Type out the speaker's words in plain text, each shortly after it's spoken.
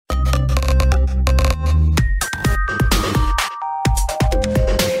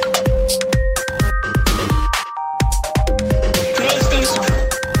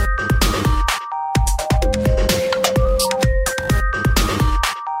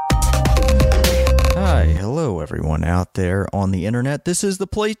everyone out there on the internet. This is the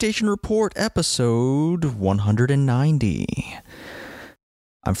PlayStation Report, episode 190.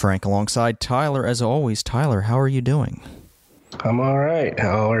 I'm Frank alongside Tyler, as always. Tyler, how are you doing? I'm all right.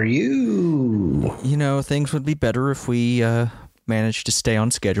 How are you? You know, things would be better if we managed to stay on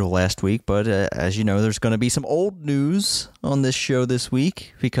schedule last week, but as you know, there's going to be some old news on this show this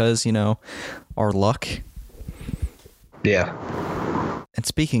week because, you know, our luck. Yeah. And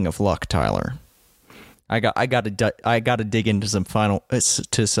speaking of luck, Tyler, I got to dig into some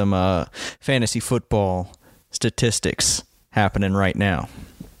fantasy football statistics happening right now.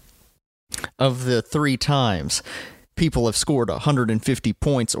 Of the 3 times people have scored 150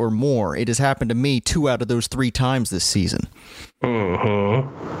 points or more, it has happened to me 2 out of those 3 times this season.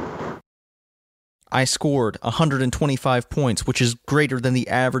 Mm-hmm. I scored 125 points, which is greater than the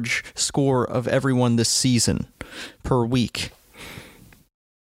average score of everyone this season per week.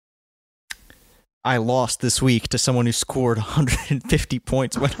 I lost this week to someone who scored 150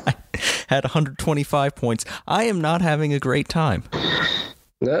 points when I had 125 points. I am not having a great time.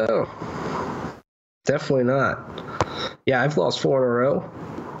 No, definitely not. Yeah, I've lost 4 in a row.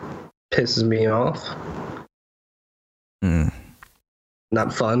 Pisses me off.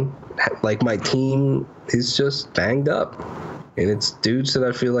 Not fun. Like, my team is just banged up. And it's dudes that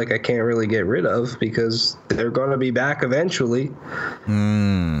I feel like I can't really get rid of because they're going to be back eventually.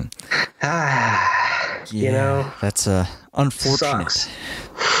 You know? That's unfortunate. Sucks.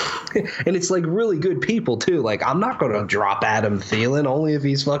 And it's like really good people too. Like, I'm not going to drop Adam Thielen only if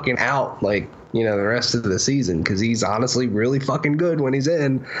he's fucking out, like, you know, the rest of the season, because he's honestly really fucking good when he's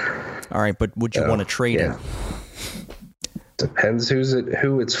in. All right, but would you want to trade him? Depends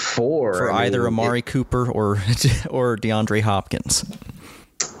who it's for. For either Amari Cooper or DeAndre Hopkins.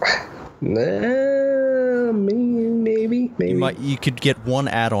 Maybe. You could get one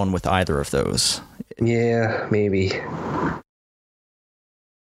add-on with either of those. Yeah, maybe.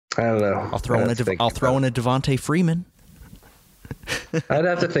 I don't know. I'll throw in a Devontae Freeman. I'd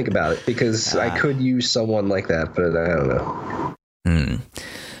have to think about it because I could use someone like that, but I don't know.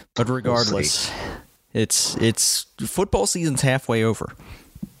 But regardless, it's football season's halfway over.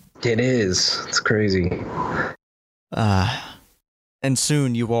 It is. It's crazy. And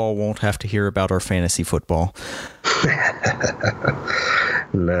soon you all won't have to hear about our fantasy football.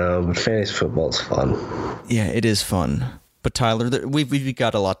 No, but fantasy football's fun. Yeah, it is fun. But Tyler, we've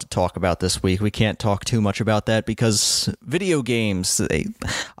got a lot to talk about this week. We can't talk too much about that because video games,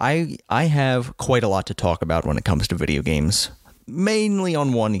 I have quite a lot to talk about when it comes to video games. Mainly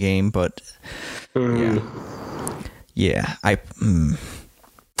on one game, but yeah.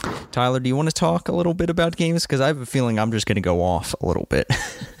 Tyler, do you want to talk a little bit about games? Because I have a feeling I'm just going to go off a little bit.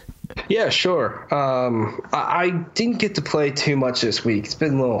 Yeah, sure. I didn't get to play too much this week. It's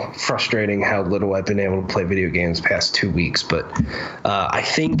been a little frustrating how little I've been able to play video games past 2 weeks, but I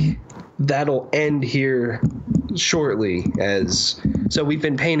think that'll end here shortly. So we've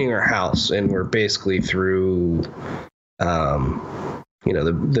been painting our house, and we're basically through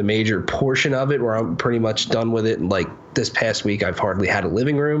the major portion of it where I'm pretty much done with it. Like, this past week, I've hardly had a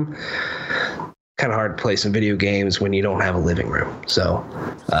living room. Kind of hard to play some video games when you don't have a living room. So,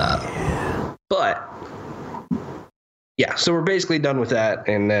 but yeah, so we're basically done with that.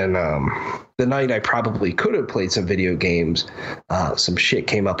 And then the night I probably could have played some video games, some shit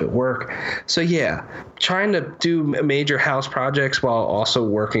came up at work. So yeah, trying to do major house projects while also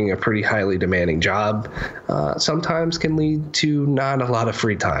working a pretty highly demanding job sometimes can lead to not a lot of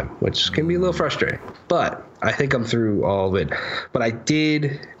free time, which can be a little frustrating. But I think I'm through all of it. But I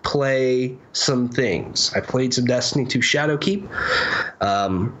did play some things. I played some Destiny 2 Shadowkeep.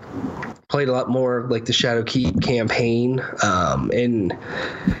 Played a lot more like the Shadowkeep campaign. And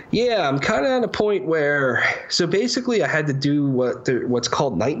yeah, I'm kind of at a point where, so basically I had to do what's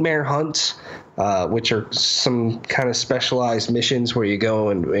called nightmare hunts, which are some kind of specialized missions where you go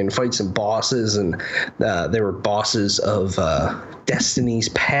and fight some bosses. And there were bosses of Destiny's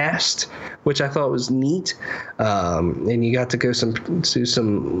past, which I thought was neat. And you got to go to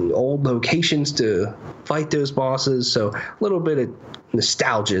some old locations to fight those bosses. So a little bit of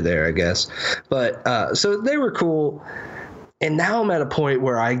nostalgia there, I guess. But so they were cool. And now I'm at a point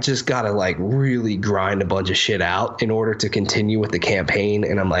where I just got to like really grind a bunch of shit out in order to continue with the campaign.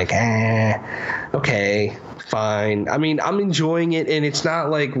 And I'm like, okay, fine. I mean, I'm enjoying it, and it's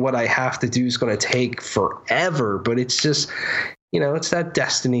not like what I have to do is going to take forever, but it's just, you know, it's that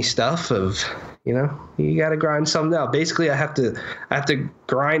Destiny stuff of, you know, you got to grind something out. Basically, I have to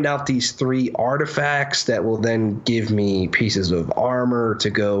grind out these 3 artifacts that will then give me pieces of armor to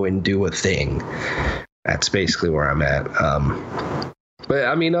go and do a thing. That's basically where I'm at. But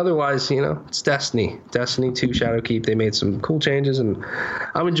I mean, otherwise, it's Destiny 2 Shadowkeep. They made some cool changes, and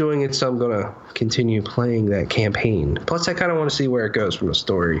I'm enjoying it, so I'm going to continue playing that campaign. Plus, I kind of want to see where it goes from a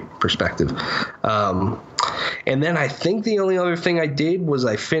story perspective. And then I think the only other thing I did was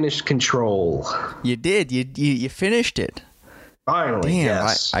I finished Control. You did. You finished it. Finally, damn,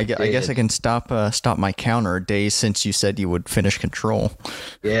 yes. I guess I can stop my counter a day since you said you would finish Control.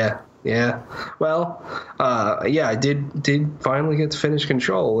 Yeah. Well, I did finally get to finish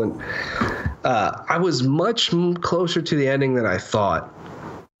Control, and I was much closer to the ending than I thought.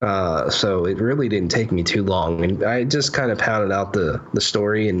 So it really didn't take me too long, and I just kind of pounded out the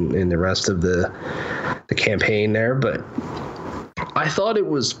story and the rest of the campaign there. But I thought it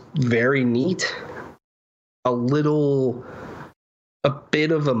was very neat. A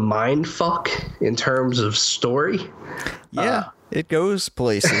bit of a mind fuck in terms of story. Yeah, it goes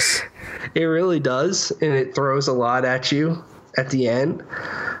places. It really does, and it throws a lot at you at the end.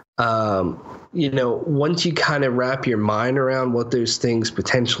 Once you kind of wrap your mind around what those things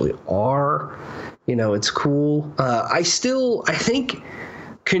potentially are, it's cool. I think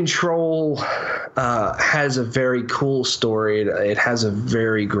Control has a very cool story. It has a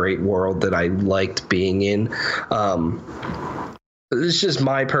very great world that I liked being in. It's just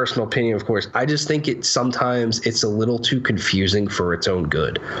my personal opinion, of course. I just think sometimes it's a little too confusing for its own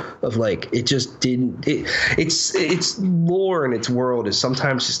good. Of like, it just didn't. Its lore and its world is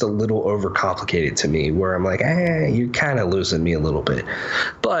sometimes just a little overcomplicated to me. Where I'm like, you're kind of losing me a little bit.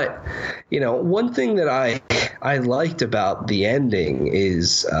 But one thing that I liked about the ending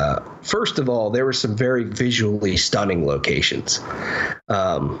is, first of all, there were some very visually stunning locations,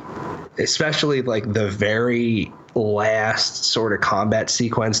 especially like the very last sort of combat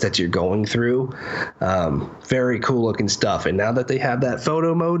sequence that you're going through. Very cool looking stuff. And now that they have that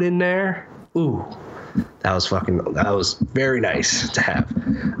photo mode in there, that was very nice to have.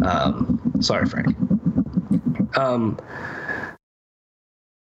 Sorry, Frank.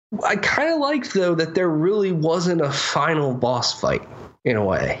 I kind of liked, though, that there really wasn't a final boss fight in a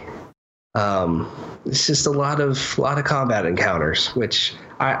way. It's just a lot of combat encounters, which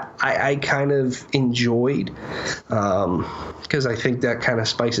I kind of enjoyed, because I think that kind of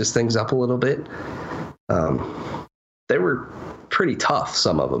spices things up a little bit. They were pretty tough,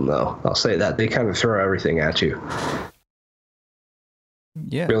 some of them, though. I'll say that. They kind of throw everything at you.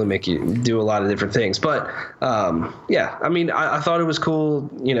 Yeah, really make you do a lot of different things. But I mean, I thought it was cool.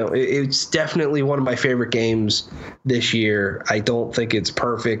 It's definitely one of my favorite games this year. I don't think it's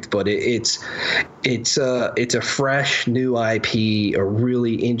perfect, but it's a fresh new IP, a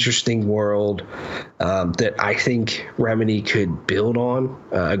really interesting world that I think Remedy could build on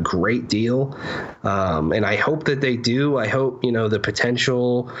a great deal. And I hope that they do. I hope the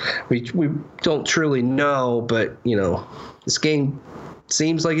potential. We don't truly know, but this game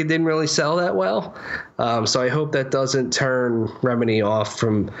seems like it didn't really sell that well. So I hope that doesn't turn Remedy off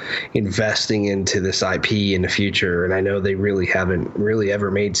from investing into this IP in the future. And I know they really haven't really ever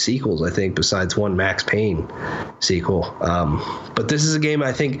made sequels, I think, besides one Max Payne sequel. But this is a game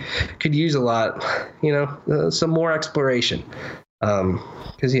I think could use a lot, some more exploration.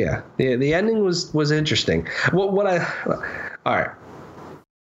 Because, the ending was interesting. All right.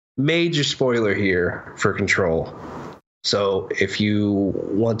 Major spoiler here for Control. So if you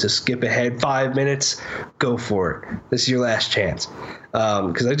want to skip ahead 5 minutes, go for it. This is your last chance.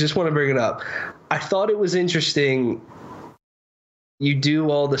 Because I just want to bring it up. I thought it was interesting. You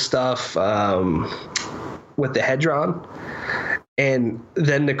do all the stuff with the Hedron, and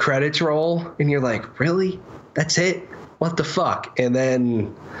then the credits roll, and you're like, really? That's it? What the fuck? And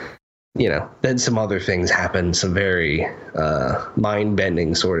then then some other things happen, some very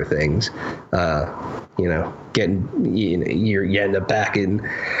mind-bending sort of things. You end up back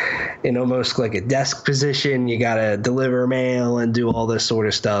in almost like a desk position. You gotta deliver mail and do all this sort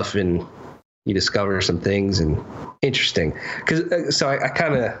of stuff, and you discover some things and interesting. So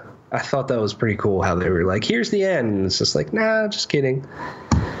I thought that was pretty cool how they were like, here's the end, and it's just like, nah, just kidding.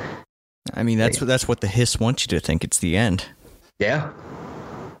 I mean, that's what the hiss wants you to think. It's the end. Yeah.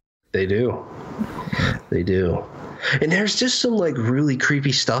 They do. And there's just some like really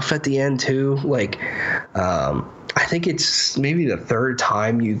creepy stuff at the end too. Like, I think it's maybe the third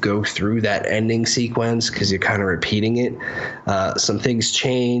time you go through that ending sequence because you're kind of repeating it. Some things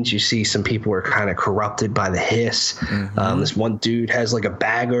change. You see some people are kind of corrupted by the hiss. Mm-hmm. This one dude has like a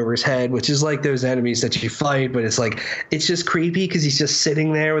bag over his head, which is like those enemies that you fight, but it's just creepy because he's just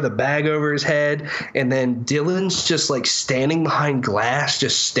sitting there with a bag over his head. And then Dylan's just like standing behind glass,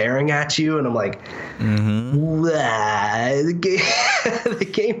 just staring at you. And I'm like, the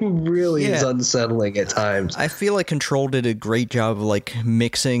game really is unsettling at times. I feel like like Control did a great job of like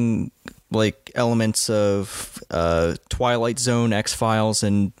mixing like elements of Twilight Zone, X-Files,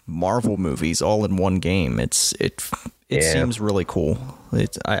 and Marvel movies all in one game. It seems really cool.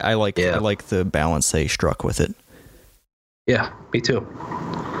 I like the balance they struck with it. Yeah, me too.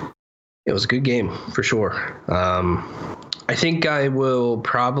 It was a good game for sure. I think I will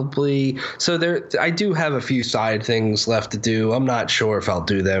probably. So I do have a few side things left to do. I'm not sure if I'll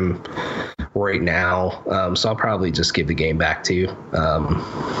do them right now. So I'll probably just give the game back to you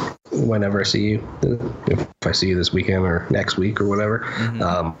whenever I see you. If I see you this weekend or next week or whatever.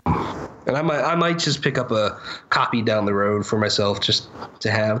 Mm-hmm. And I might just pick up a copy down the road for myself just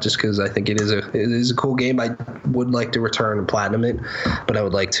because I think it is a cool game. I would like to return and platinum it, but I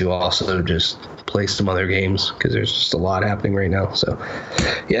would like to also just play some other games because there's just a lot happening right now. So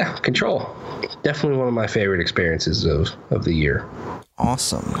yeah, Control, definitely one of my favorite experiences of the year.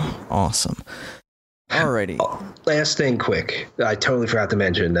 Awesome. Alrighty. Last thing quick. I totally forgot to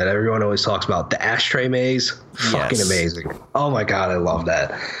mention that everyone always talks about the ashtray maze. Fucking amazing. Oh my God, I love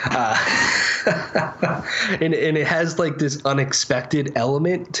that. And it has like this unexpected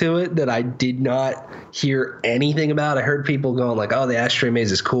element to it that I did not hear anything about. I heard people going like, oh, the ashtray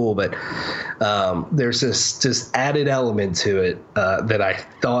maze is cool, but there's this just added element to it that I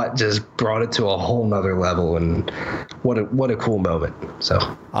thought just brought it to a whole nother level, and what a cool moment. So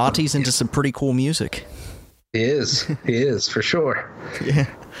Artie's into some pretty cool music. He is for sure.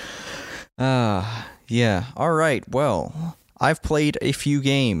 Yeah. All right. Well, I've played a few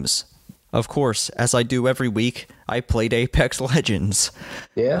games. Of course, as I do every week, I played Apex Legends.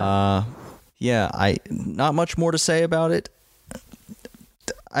 Yeah. Not much more to say about it.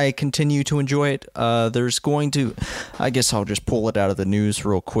 I continue to enjoy it. I guess I'll just pull it out of the news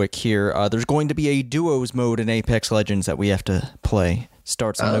real quick here. There's going to be a duos mode in Apex Legends that we have to play.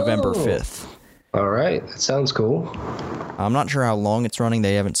 Starts on November 5th. All right. That sounds cool. I'm not sure how long it's running.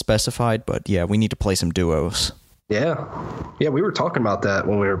 They haven't specified, but yeah, we need to play some duos. Yeah. Yeah, we were talking about that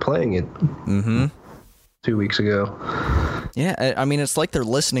when we were playing it 2 weeks ago. Yeah, I mean, it's like they're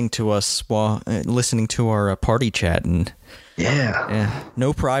listening to us while listening to our party chat, and yeah,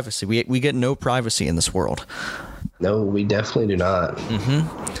 no privacy. We get no privacy in this world. No, we definitely do not.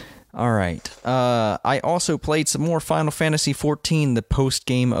 All right. I also played some more Final Fantasy XIV, the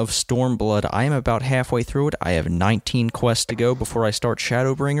post-game of Stormblood. I am about halfway through it. I have 19 quests to go before I start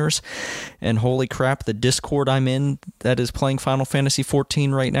Shadowbringers. And holy crap, the Discord I'm in that is playing Final Fantasy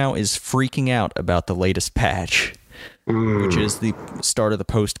XIV right now is freaking out about the latest patch, which is the start of the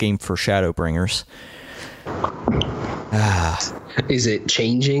post-game for Shadowbringers. Is it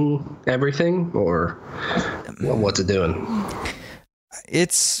changing everything, or what's it doing?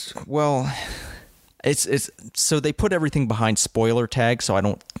 It's so they put everything behind spoiler tags,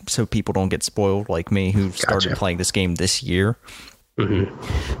 so people don't get spoiled like me, who started playing this game this year.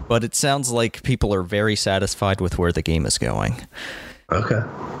 But it sounds like people are very satisfied with where the game is going. Okay.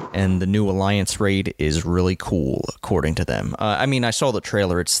 And the new Alliance raid is really cool, according to them. I mean, I saw the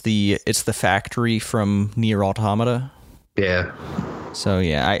trailer. It's the factory from Nier Automata. Yeah. So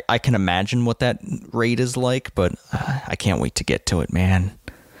yeah, I can imagine what that raid is like, but I can't wait to get to it, man.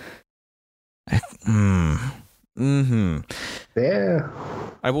 Yeah.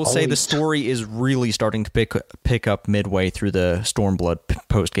 I will say the story is really starting to pick up midway through the Stormblood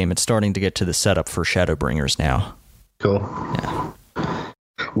post game. It's starting to get to the setup for Shadowbringers now. Cool. Yeah.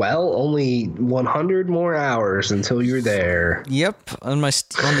 Well, only 100 more hours until you're there. Yep. On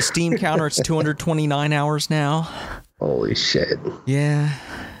the Steam counter, it's 229 hours now. Holy shit. Yeah.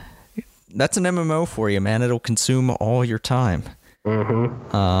 That's an MMO for you, man. It'll consume all your time.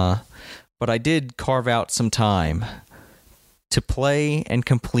 But I did carve out some time to play and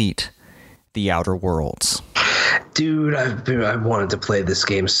complete The Outer Worlds. Dude, I wanted to play this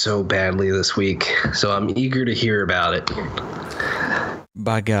game so badly this week, so I'm eager to hear about it.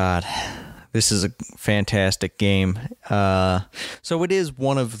 By God, this is a fantastic game. So it is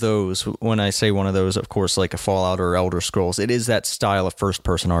one of those, when I say one of those, of course, like a Fallout or Elder Scrolls, it is that style of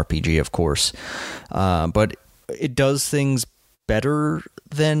first-person RPG, of course. But it does things better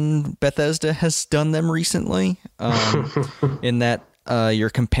than Bethesda has done them recently, in that your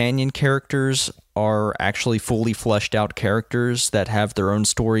companion characters are actually fully fleshed out characters that have their own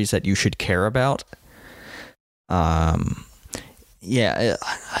stories that you should care about.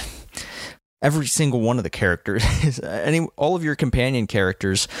 Every single one of the characters, all of your companion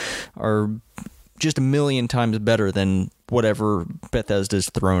characters are just a million times better than whatever Bethesda's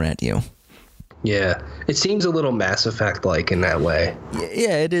thrown at you. Yeah, it seems a little Mass Effect like in that way.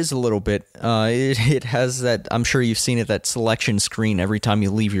 Yeah, it is a little bit. It has that. I'm sure you've seen it. That selection screen every time you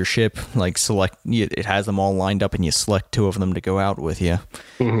leave your ship. Like it has them all lined up, and you select two of them to go out with you.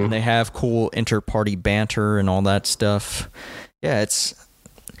 Mm-hmm. And they have cool inter-party banter and all that stuff. Yeah,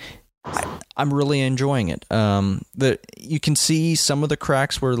 I'm really enjoying it. You can see some of the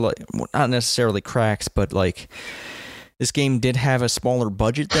cracks were like not necessarily cracks, but like. This game did have a smaller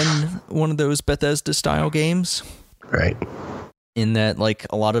budget than one of those Bethesda-style games. Right. In that, like,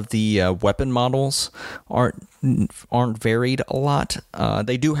 a lot of the weapon models aren't varied a lot.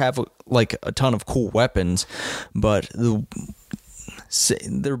 They do have, like, a ton of cool weapons, but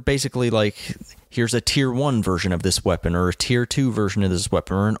they're basically like, here's a tier 1 version of this weapon, or a tier 2 version of this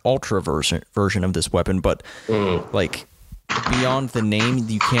weapon, or an ultra version of this weapon, but, like... Beyond the name,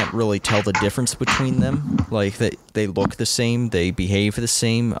 you can't really tell the difference between them. Like, they look the same, they behave the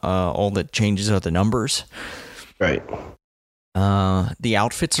same, all that changes are the numbers. Right. The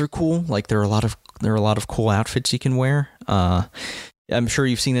outfits are cool. Like, there are a lot of cool outfits you can wear. I'm sure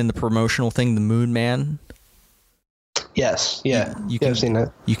you've seen in the promotional thing, the Moon Man. Yes, yeah. I've seen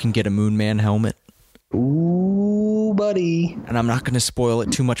that. You can get a Moon Man helmet. Ooh, buddy. And I'm not going to spoil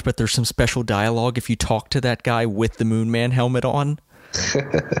it too much, but there's some special dialogue if you talk to that guy with the Moon Man helmet on.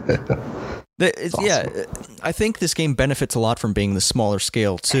 Awesome. Yeah, I think this game benefits a lot from being the smaller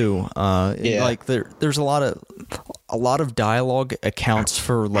scale too. Like there's a lot of dialogue accounts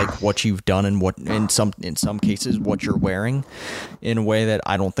for like what you've done and what in some cases what you're wearing in a way that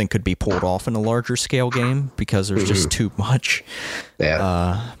I don't think could be pulled off in a larger scale game because there's just too much.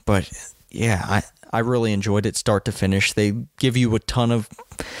 Yeah. But yeah, I really enjoyed it start to finish. They give you a ton of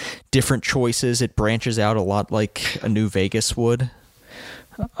different choices. It branches out a lot like a New Vegas would,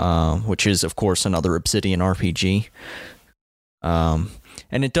 which is, of course, another Obsidian RPG. And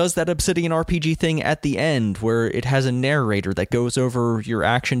it does that Obsidian RPG thing at the end where it has a narrator that goes over your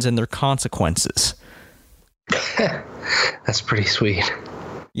actions and their consequences. That's pretty sweet.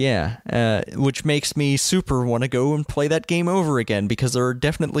 Yeah, which makes me super want to go and play that game over again because there are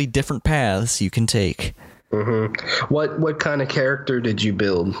definitely different paths you can take. Mm-hmm. What kind of character did you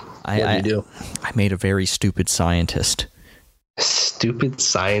build? What did you do? I made a very stupid scientist. Stupid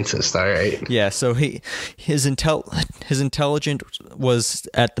scientist, all right. Yeah, so his intelligence was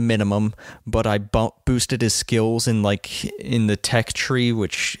at the minimum, but I boosted his skills in the tech tree,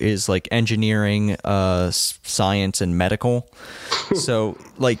 which is like engineering, science, and medical. So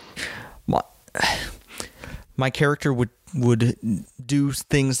like my character would do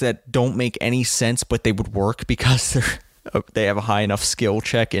things that don't make any sense, but they would work because they have a high enough skill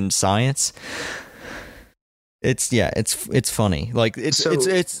check in science. It's funny. Like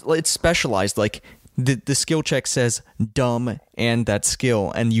it's specialized. Like the skill check says dumb and that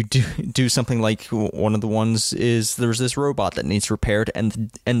skill, and you do something like one of the ones is there's this robot that needs repaired,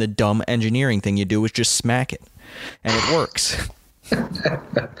 and the dumb engineering thing you do is just smack it, and it works.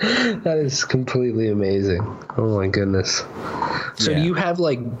 That is completely amazing. Oh my goodness. So do you have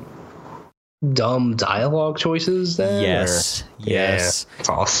like dumb dialogue choices then? Yes. Yes. It's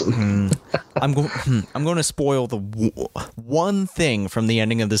awesome. I'm going to spoil the one thing from the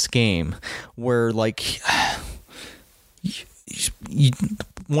ending of this game where like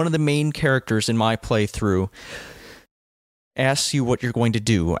one of the main characters in my playthrough asks you what you're going to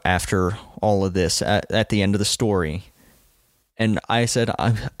do after all of this at the end of the story. And I said,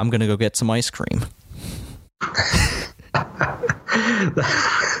 I'm going to go get some ice cream.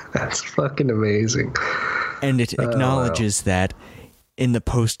 That's fucking amazing. And it acknowledges that in the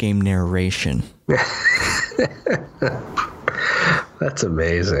post-game narration. That's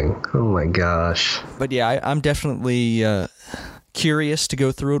amazing. Oh my gosh. But yeah, I'm definitely curious to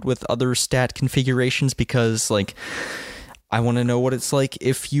go through it with other stat configurations because like I want to know what it's like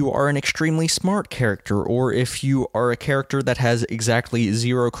if you are an extremely smart character, or if you are a character that has exactly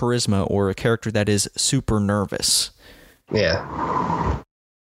 0 charisma, or a character that is super nervous. Yeah.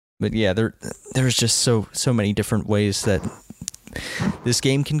 But yeah, there's just so many different ways that this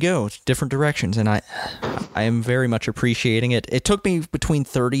game can go, different directions, and I am very much appreciating it. It took me between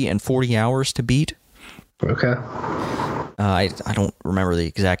 30 and 40 hours to beat. Okay. I don't remember the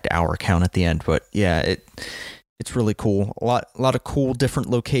exact hour count at the end, but yeah, it's really cool. A lot of cool different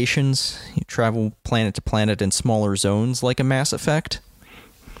locations. You travel planet to planet in smaller zones like a Mass Effect.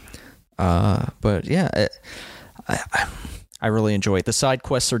 But yeah, I really enjoy it. The side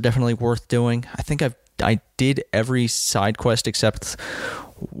quests are definitely worth doing. I think I did every side quest except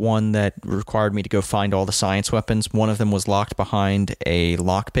one that required me to go find all the science weapons. One of them was locked behind a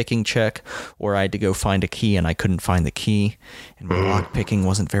lock-picking check, or I had to go find a key, and I couldn't find the key, and my lock-picking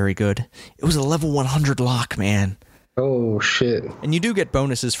wasn't very good. It was a level 100 lock, man. Oh, shit. And you do get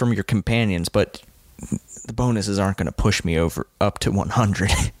bonuses from your companions, but the bonuses aren't going to push me up to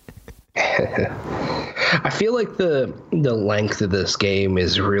 100. I feel like the length of this game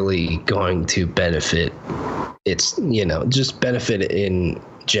is really going to benefit. It's, just benefit in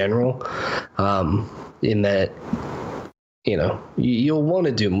general, in that, you'll want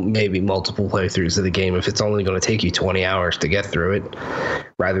to do maybe multiple playthroughs of the game if it's only going to take you 20 hours to get through it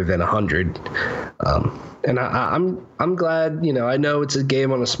rather than 100. And I'm glad, I know it's a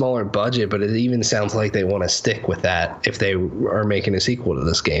game on a smaller budget, but it even sounds like they want to stick with that if they are making a sequel to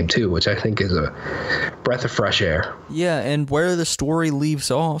this game too, which I think is a breath of fresh air. Yeah, and where the story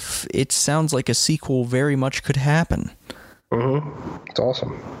leaves off, it sounds like a sequel very much could happen. It's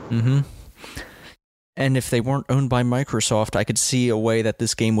awesome. And if they weren't owned by Microsoft, I could see a way that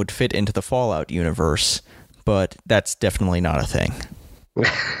this game would fit into the Fallout universe, but that's definitely not a thing.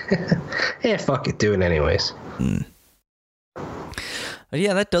 Yeah, fuck it, do it anyways.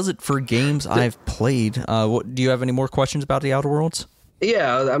 Yeah, that does it for games I've played. Do you have any more questions about the Outer Worlds?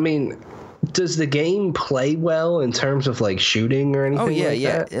 Yeah, I mean, does the game play well in terms of like shooting or anything? Oh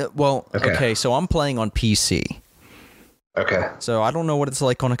yeah, that? Well, okay, so I'm playing on PC. Okay. So I don't know what it's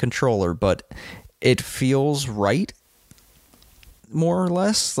like on a controller, but it feels right, more or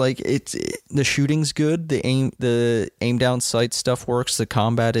less. Like the shooting's good, the aim down sight stuff works, the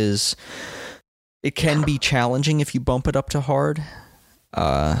combat it can be challenging if you bump it up to hard.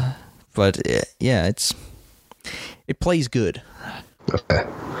 But it plays good. Okay.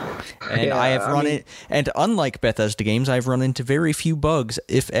 And yeah, I have run it, and unlike Bethesda games, I've run into very few bugs,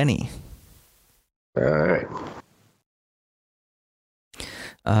 if any. All right.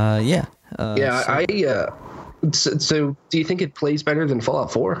 So do you think it plays better than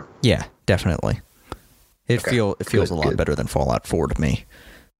Fallout 4? Yeah, definitely. It feels a lot better than Fallout 4 to me.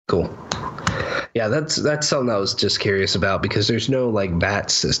 Cool. Yeah, that's something I was just curious about, because there's no like bat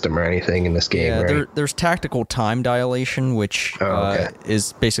system or anything in this game, right? There's tactical time dilation, which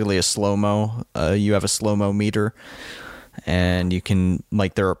is basically a slow-mo. You have a slow-mo meter, and you can,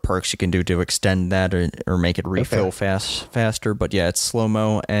 like, there are perks you can do to extend that or make it refill faster. But yeah, it's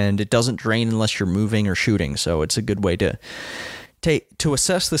slow-mo, and it doesn't drain unless you're moving or shooting, so it's a good way to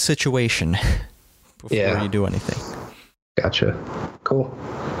assess the situation before you do anything. Gotcha. Cool.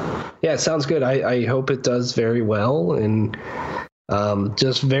 Yeah, it sounds good. I hope it does very well, and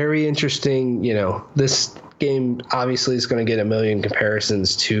just very interesting. This game obviously is going to get a million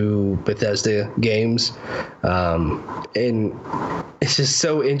comparisons to Bethesda games, and it's just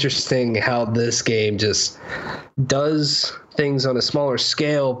so interesting how this game just does things on a smaller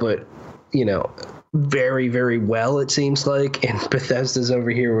scale, but very, very well, it seems like. And Bethesda's over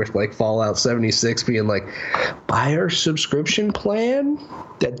here with like Fallout 76 being like, buy our subscription plan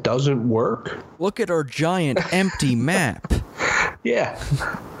that doesn't work. Look at our giant empty map. Yeah.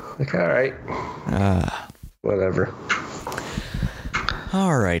 Like, all right. Whatever.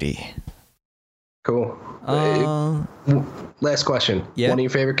 Alrighty. Cool. Last question. Yeah. One of your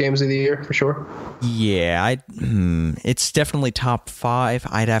favorite games of the year, for sure? Yeah, it's definitely top 5.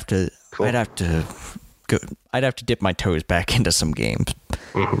 I'd have to dip my toes back into some games.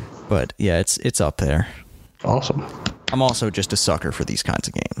 But yeah, it's up there. Awesome. I'm also just a sucker for these kinds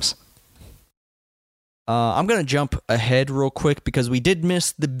of games. I'm going to jump ahead real quick because we did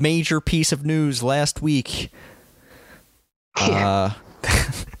miss the major piece of news last week. Yeah.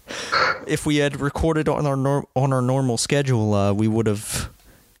 If we had recorded on our normal schedule, we would have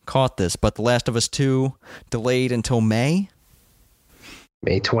caught this. But The Last of Us 2 delayed until May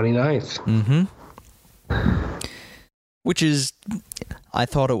 29th. Which is, I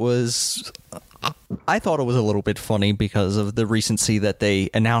thought it was a little bit funny because of the recency that they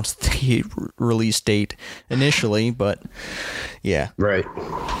announced the release date initially. But yeah, right.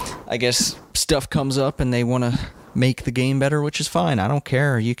 I guess stuff comes up and they want to make the game better, which is fine. I don't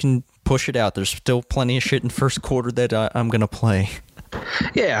care. You can push it out. There's still plenty of shit in first quarter that I'm going to play.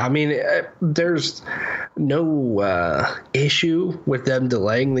 Yeah, I mean, there's no issue with them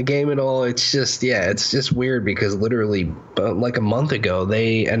delaying the game at all. It's just weird because literally like a month ago,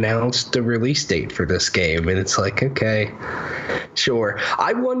 they announced the release date for this game. And it's like, okay, sure.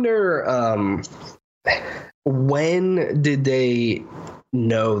 I wonder, when did they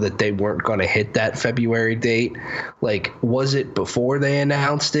know that they weren't going to hit that February date? Like, was it before they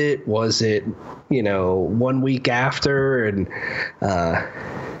announced it? Was it 1 week after? And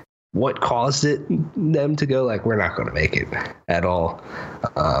what caused them to go like, we're not going to make it at all.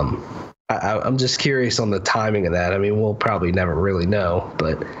 I'm just curious on the timing of that. I mean, we'll probably never really know,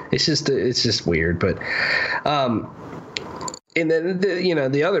 but it's just weird. But and then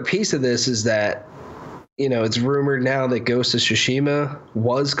the other piece of this is that, it's rumored now that Ghost of Tsushima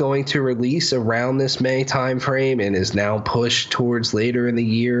was going to release around this May timeframe and is now pushed towards later in the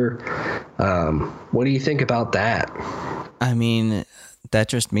year. What do you think about that? I mean, that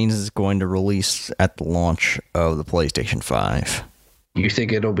just means it's going to release at the launch of the PlayStation 5. You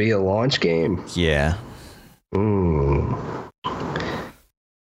think it'll be a launch game? Yeah.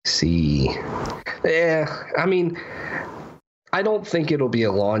 See. Yeah, I mean, I don't think it'll be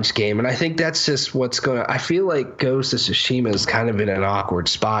a launch game, and I think that's just I feel like Ghost of Tsushima is kind of in an awkward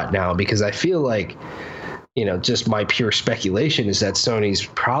spot now, because I feel like, just my pure speculation is that Sony's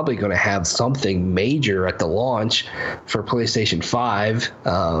probably going to have something major at the launch for PlayStation 5.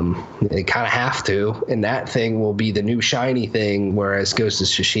 They kind of have to, and that thing will be the new shiny thing, whereas Ghost of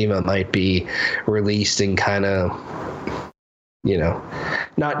Tsushima might be released and kind of,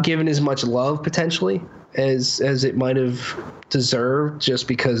 not given as much love potentially as it might have deserved, just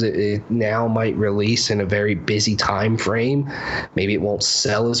because it now might release in a very busy time frame. Maybe it won't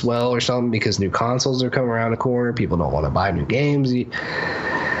sell as well or something because new consoles are coming around the corner. People don't want to buy new games. I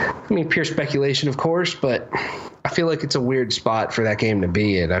mean, pure speculation, of course, but I feel like it's a weird spot for that game to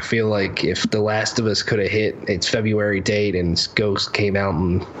be in. I feel like if The Last of Us could have hit its February date and Ghost came out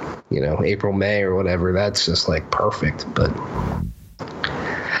in, April, May or whatever, that's just like perfect. But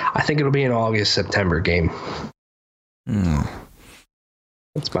I think it'll be an August, September game.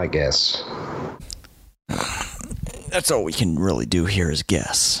 That's my guess. That's all we can really do here is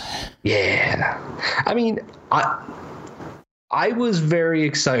guess. Yeah. I mean, I was very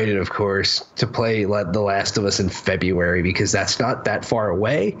excited, of course, to play The Last of Us in February, because that's not that far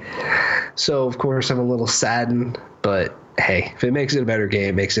away. So, of course, I'm a little saddened, but hey, if it makes it a better game,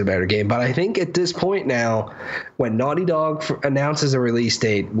 it makes it a better game. But I think at this point now, when Naughty Dog announces a release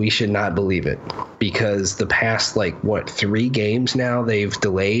date, we should not believe it, because the past, 3 games now they've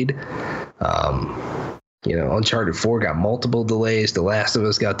delayed. Uncharted 4 got multiple delays. The Last of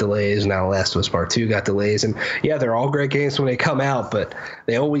Us got delays. Now Last of Us Part 2 got delays. And yeah, they're all great games when they come out, but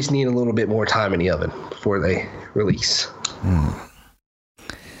they always need a little bit more time in the oven before they release.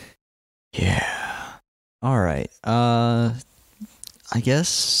 Yeah. All right. I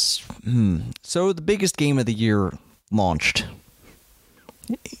guess. So the biggest game of the year launched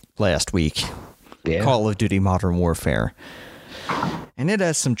last week. Yeah. Call of Duty Modern Warfare. And it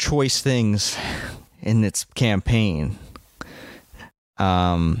has some choice things in its campaign.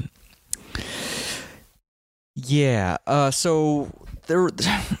 So there,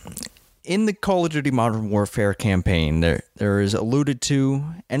 in the Call of Duty Modern Warfare campaign, there is alluded to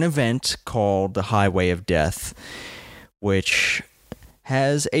an event called the Highway of Death, which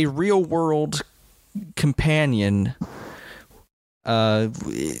has a real-world companion. During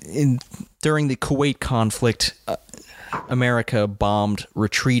the Kuwait conflict, America bombed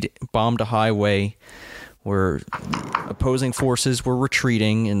a highway where opposing forces were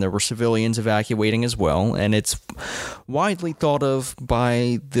retreating, and there were civilians evacuating as well. And it's widely thought of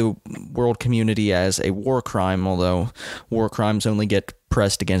by the world community as a war crime, although war crimes only get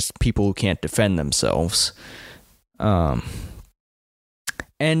pressed against people who can't defend themselves. And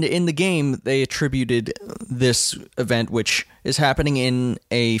in the game, they attributed this event, which is happening in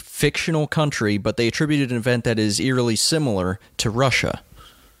a fictional country, but they attributed an event that is eerily similar to Russia.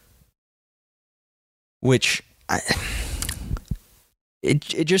 Which,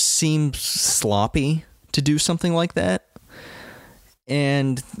 it just seems sloppy to do something like that.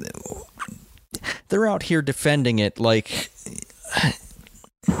 And they're out here defending it like,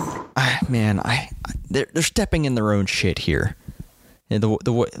 they're stepping in their own shit here.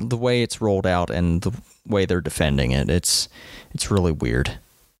 The way it's rolled out and the way they're defending it, it's really weird.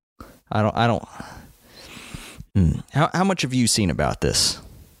 How much have you seen about this?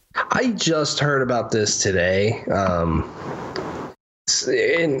 I just heard about this today, and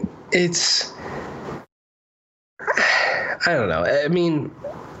it's, I don't know. I mean,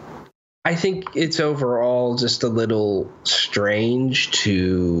 I think it's overall just a little strange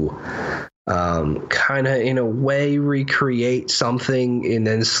to kind of in a way recreate something and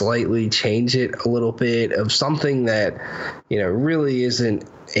then slightly change it a little bit of something that, really isn't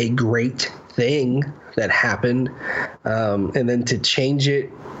a great thing that happened, and then to change it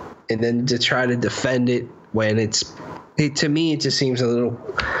and then to try to defend it when to me, it just seems a little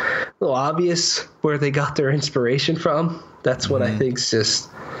obvious where they got their inspiration from. That's what I think's just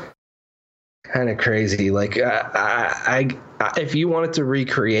kind of crazy. Like I if you wanted to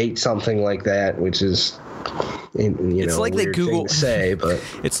recreate something like that, which is, it's like they Google say, but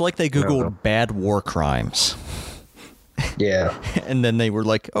it's like they Googled bad war crimes. Yeah. And then they were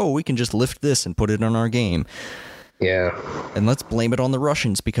like, oh, we can just lift this and put it on our game. Yeah. And let's blame it on the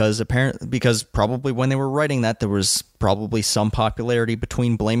Russians because probably when they were writing that, there was probably some popularity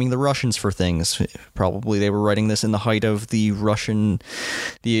between blaming the Russians for things. Probably they were writing this in the height of the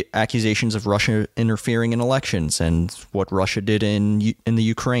accusations of Russia interfering in elections and what Russia did in the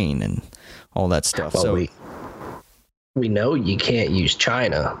Ukraine and all that stuff. Well, so we know you can't use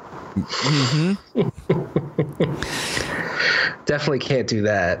China. Mm-hmm. Definitely can't do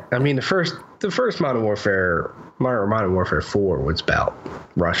that. I mean, the first Modern Warfare 4 was about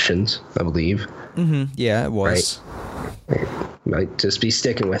Russians, I believe. Mm-hmm. Yeah, it was. Right. Might just be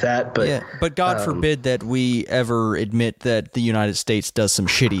sticking with that, but yeah. But God forbid that we ever admit that the United States does some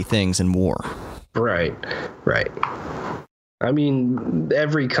shitty things in war. Right. I mean,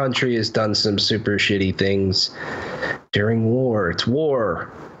 every country has done some super shitty things during war. It's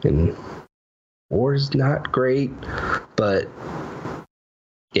war, and war is not great, but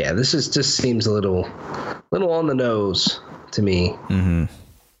yeah, this just seems a little on the nose to me. Mm-hmm.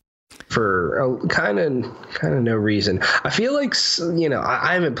 For kind of no reason. I feel like,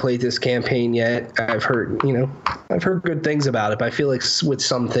 I haven't played this campaign yet. I've heard good things about it, but I feel like with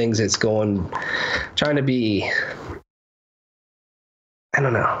some things it's trying to be, I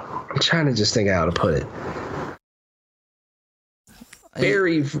don't know. I'm trying to just think of how to put it.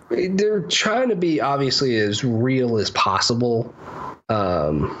 They're trying to be obviously as real as possible,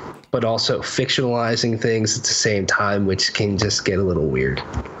 but also fictionalizing things at the same time, which can just get a little weird.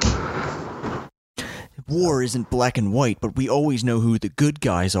 War isn't black and white, but we always know who the good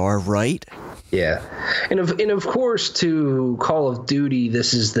guys are, right? Yeah. And of course, to Call of Duty,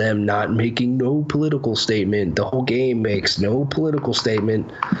 this is them not making no political statement. The whole game makes no political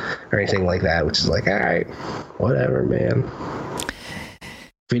statement or anything like that, which is like, all right, whatever, man.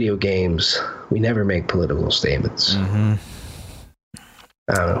 Video games, we never make political statements. Mm-hmm.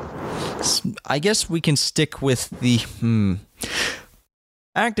 I don't know. I guess we can stick with the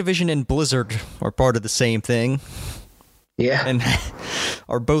Activision and Blizzard are part of the same thing. Yeah. And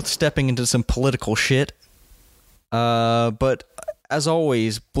are both stepping into some political shit. But as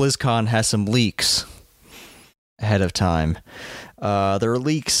always, BlizzCon has some leaks ahead of time. There are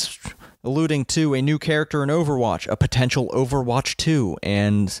leaks alluding to a new character in Overwatch, a potential Overwatch 2,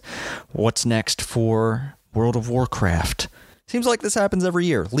 and what's next for World of Warcraft. Seems like this happens every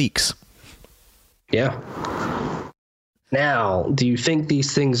year. Leaks. Yeah. Now, do you think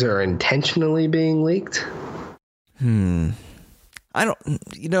these things are intentionally being leaked? I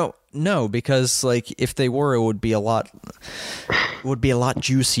don't, no, because like if they were, it would be a lot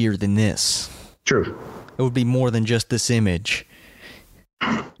juicier than this. True. It would be more than just this image.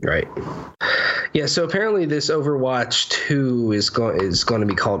 Right. Yeah, so apparently this Overwatch 2 is going to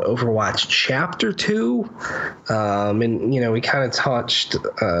be called Overwatch Chapter 2. And, we kind of touched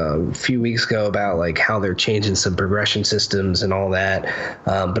a few weeks ago about like how they're changing some progression systems and all that.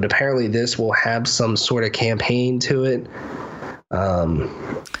 But apparently this will have some sort of campaign to it.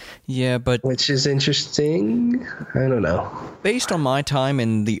 Yeah, but which is interesting. I don't know. Based on my time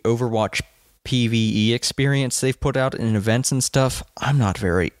in the Overwatch PvE experience they've put out in events and stuff, I'm not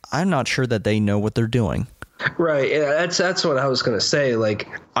sure that they know what they're doing. Right. Yeah, that's what I was going to say. Like,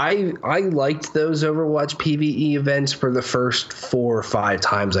 I liked those Overwatch PvE events for the first 4 or 5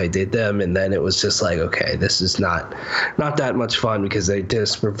 times I did them, and then it was just like, okay, this is not that much fun because they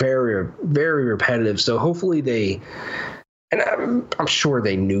just were very, very repetitive. So hopefully and I'm sure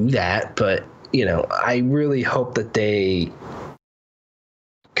they knew that, but I really hope that they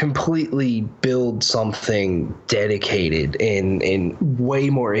completely build something dedicated and way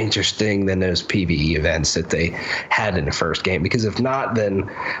more interesting than those PvE events that they had in the first game. Because if not, then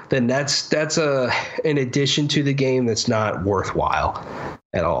that's an addition to the game that's not worthwhile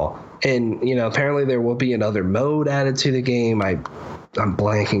at all. And apparently there will be another mode added to the game. I'm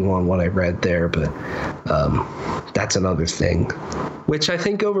blanking on what I read there, but that's another thing, which I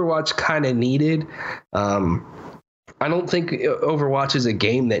think Overwatch kind of needed. I don't think Overwatch is a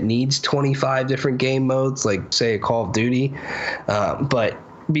game that needs 25 different game modes, like, say, a Call of Duty. But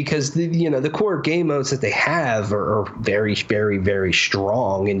because, the core game modes that they have are very, very, very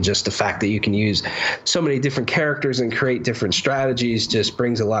strong. And just the fact that you can use so many different characters and create different strategies just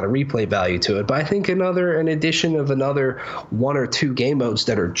brings a lot of replay value to it. But I think an addition of another 1 or 2 game modes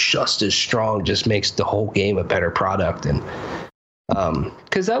that are just as strong just makes the whole game a better product. And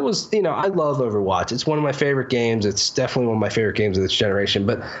Because that was, I love Overwatch. It's one of my favorite games. It's definitely one of my favorite games of this generation.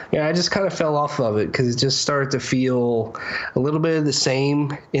 But I just kind of fell off of it because it just started to feel a little bit of the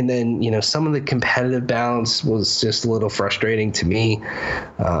same. And then, some of the competitive balance was just a little frustrating to me,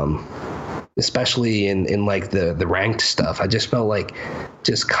 especially in like the ranked stuff. I just felt like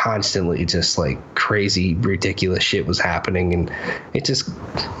just constantly just like crazy, ridiculous shit was happening. And it just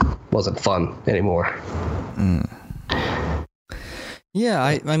wasn't fun anymore. Yeah,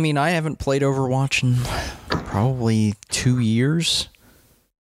 I mean, I haven't played Overwatch in probably 2 years.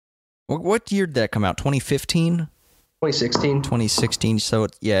 What year did that come out? 2015? 2016. 2016. So,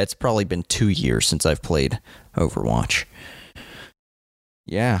 it's probably been 2 years since I've played Overwatch.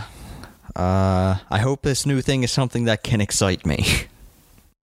 Yeah. I hope this new thing is something that can excite me.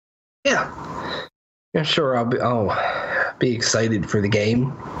 Yeah. Yeah, sure. I'll be excited for the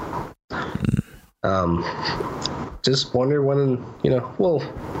game. Just wonder when, we'll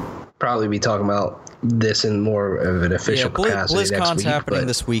probably be talking about this in more of an official capacity next week. BlizzCon's happening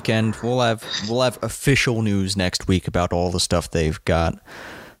this weekend. We'll have official news next week about all the stuff they've got.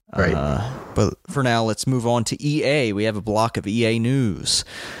 Right. But for now, let's move on to EA. We have a block of EA news.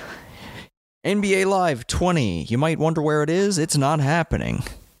 NBA Live 20. You might wonder where it is. It's not happening.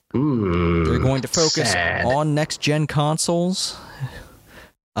 They're going to focus on next-gen consoles.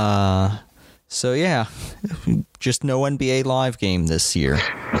 So yeah, just no NBA Live game this year.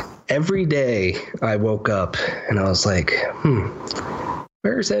 Every day I woke up and I was like,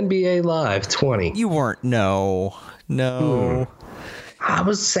 where's NBA Live 20? You weren't. No. I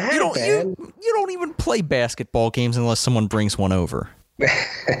was sad, man. You don't even play basketball games unless someone brings one over.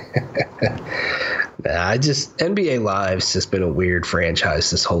 NBA Live's just been a weird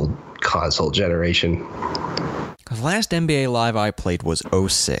franchise this whole console generation. The last NBA Live I played was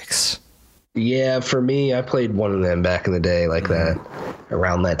 06. Yeah, for me, I played one of them back in the day like that,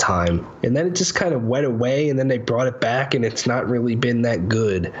 around that time. And then it just kind of went away, and then they brought it back, and it's not really been that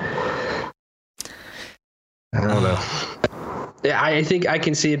good. I don't know. Yeah, I think I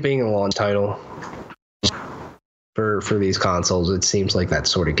can see it being a launch title for these consoles. It seems like that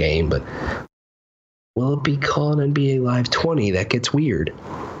sort of game, but will it be called NBA Live 20? That gets weird.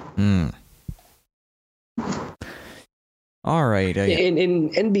 All right. In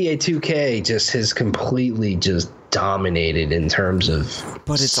NBA 2K just has completely just dominated in terms of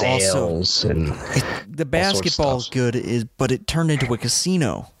sales and the basketball's good, but it turned into a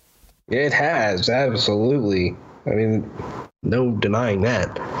casino. It has, absolutely. I mean, no denying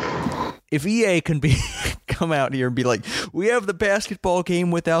that. If EA can come out here and be like, we have the basketball game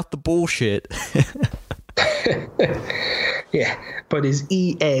without the bullshit. Yeah, but is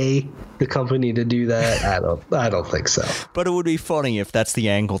EA the company to do that? I don't think so. But it would be funny if that's the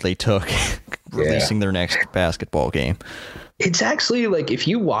angle they took, releasing their next basketball game. It's actually like, if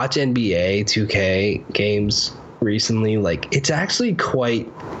you watch NBA 2K games recently, like, it's actually quite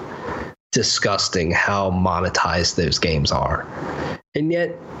disgusting how monetized those games are. And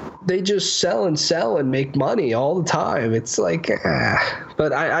yet they just sell and make money all the time. It's like,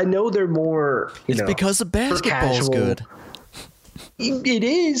 but I know they're more, it's because the basketball's good. It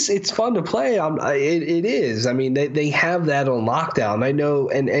is. It's fun to play. It is. I mean, they have that on lockdown. I know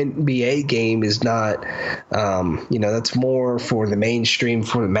an NBA game is not, that's more for the mainstream,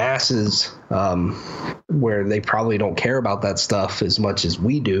 for the masses, where they probably don't care about that stuff as much as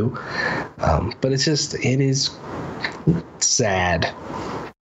we do. But it is sad.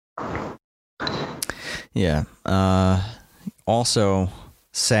 Yeah. Also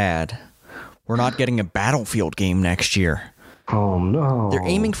sad, we're not getting a Battlefield game next year. Oh, no. They're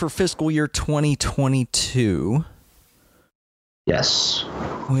aiming for fiscal year 2022. Yes.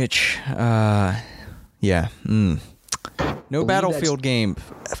 Which, yeah. No Battlefield game.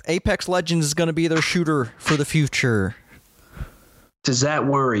 Apex Legends is going to be their shooter for the future. Does that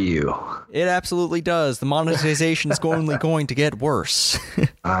worry you? It absolutely does. The monetization is only going to get worse.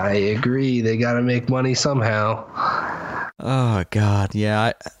 I agree. They got to make money somehow. Oh, God.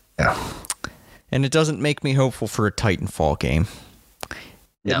 Yeah. Yeah. And it doesn't make me hopeful for a Titanfall game.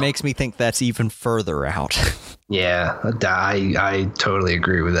 It makes me think that's even further out. Yeah, I totally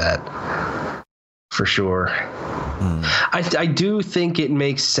agree with that. For sure. I do think it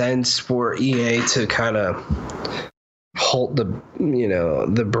makes sense for EA to kind of halt the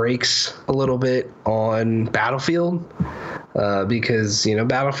brakes a little bit on Battlefield, because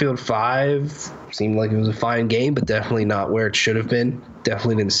Battlefield 5 seemed like it was a fine game, but definitely not where it should have been.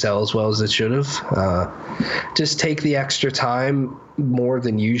 Definitely didn't sell as well as it should have. Just take the extra time more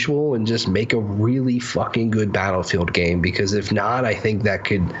than usual and just make a really fucking good Battlefield game, because if not, I think that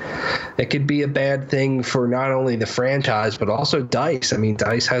could it could be a bad thing for not only the franchise but also DICE. I mean,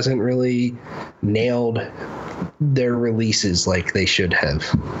 DICE hasn't really nailed their releases like they should have,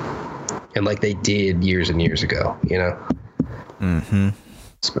 and like they did years and years ago. You know,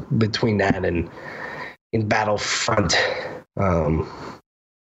 between that and in Battlefront.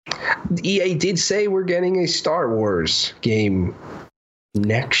 EA did say we're getting a Star Wars game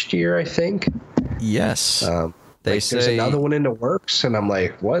next year, I think. Yes. They say there's another one in the works, and I'm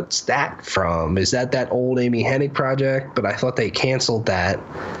like, what's that from? Is that old Amy Hennig project? But I thought they canceled that.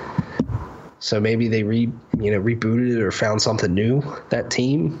 So maybe they rebooted it or found something new, that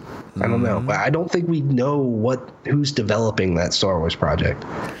team. I don't know. But I don't think we know who's developing that Star Wars project.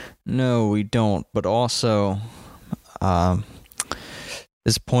 No, we don't. But also,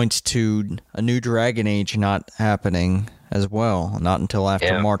 this points to a new Dragon Age not happening as well, not until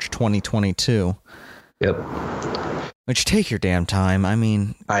after March 2022. Yep. Which, take your damn time. I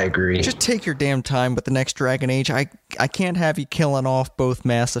mean, I agree. Just take your damn time with the next Dragon Age. I can't have you killing off both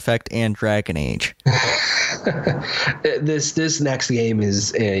Mass Effect and Dragon Age. This next game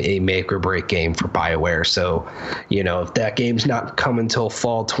is a make or break game for BioWare. So, if that game's not coming until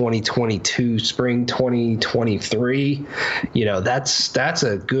fall 2022, spring 2023, that's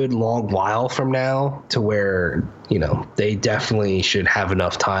a good long while from now to where, they definitely should have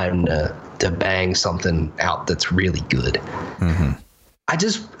enough time to bang something out that's really good. Mm-hmm.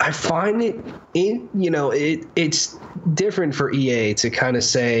 I find it's different for EA to kind of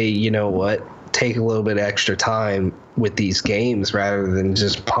say, take a little bit extra time with these games rather than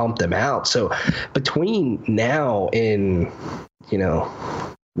just pump them out. So between now and,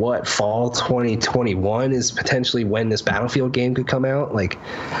 fall 2021 is potentially when this Battlefield game could come out. Like,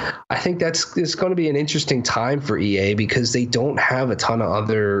 I think it's going to be an interesting time for EA because they don't have a ton of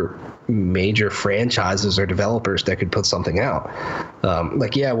other major franchises or developers that could put something out.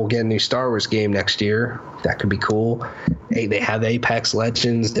 We'll get a new Star Wars game next year. That could be cool. Hey, they have Apex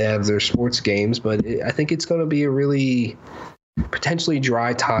Legends, they have their sports games, but I think it's going to be a really potentially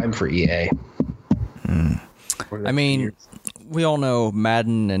dry time for EA. I mean, we all know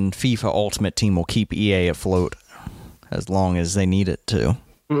Madden and FIFA Ultimate Team will keep EA afloat as long as they need it to.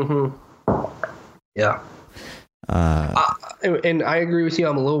 Mm-hmm. Yeah. And I agree with you.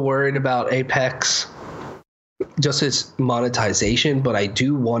 I'm a little worried about Apex, just its monetization, but I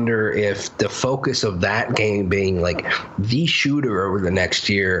do wonder if the focus of that game being like the shooter over the next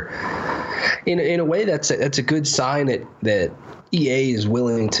year, in a way, that's a good sign that EA is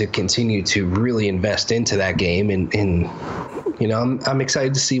willing to continue to really invest into that game, and I'm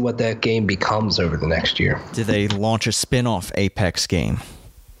excited to see what that game becomes over the next year. Do they launch a spin-off Apex game?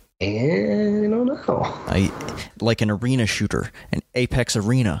 I don't know. Like an arena shooter, an Apex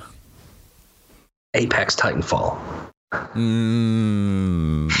Arena. Apex Titanfall.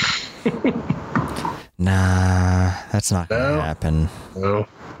 Nah, that's not going to happen. No?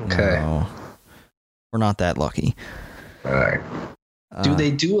 Okay. No. We're not that lucky. All right. Do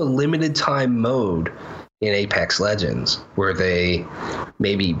they do a limited time mode in Apex Legends where they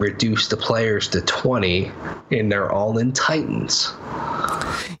maybe reduce the players to 20 and they're all in Titans?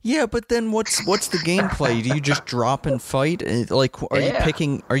 Yeah, but then what's the gameplay? Do you just drop and fight? Like,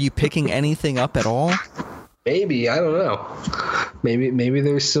 are you picking anything up at all? Maybe, I don't know. Maybe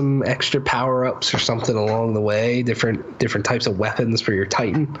there's some extra power-ups or something along the way, different types of weapons for your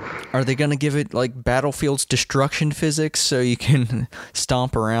Titan. Are they going to give it like Battlefield's destruction physics so you can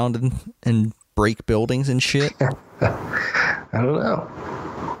stomp around and break buildings and shit? I don't know.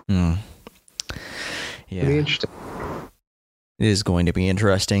 Yeah. Pretty interesting. It is going to be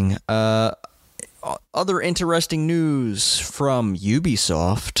interesting. Other interesting news from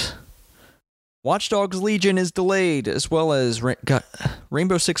Ubisoft. Watch Dogs Legion is delayed, as well as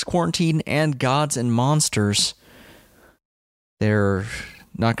Rainbow Six Quarantine and Gods and Monsters. They're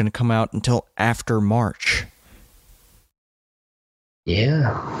not going to come out until after March.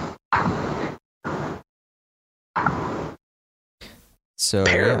 Yeah. So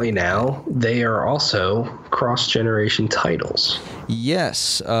apparently now they are also cross-generation titles.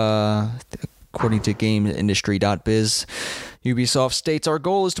 Yes. According to GameIndustry.biz, Ubisoft states our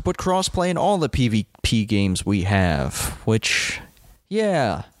goal is to put crossplay in all the PvP games we have. Which,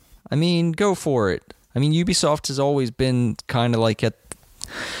 yeah, I mean, go for it. I mean, Ubisoft has always been kind of like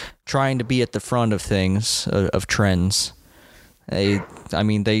trying to be at the front of things, of trends. They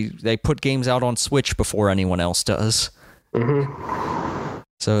put games out on Switch before anyone else does. Mm-hmm.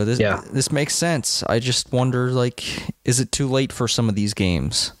 So this makes sense. I just wonder, like, is it too late for some of these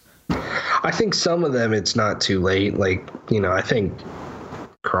games? I think some of them it's not too late. Like, I think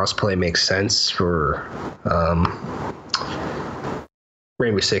crossplay makes sense for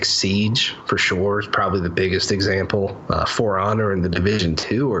Rainbow Six Siege for sure is probably the biggest example. For Honor and the Division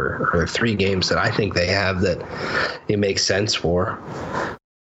 2 are the 3 games that I think they have that it makes sense for.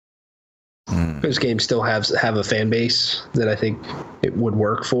 Those games still have a fan base that I think it would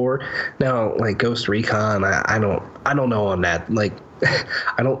work for. Now, like Ghost Recon, I don't know on that. Like,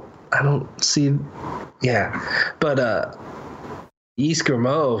 I don't see, yeah. But East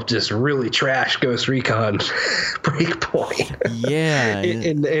Guillemot just really trashed Ghost Recon Breakpoint. Yeah,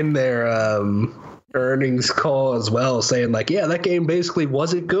 in their earnings call as well, saying like, yeah, that game basically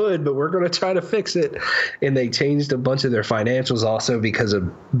wasn't good, but we're going to try to fix it. And they changed a bunch of their financials also because of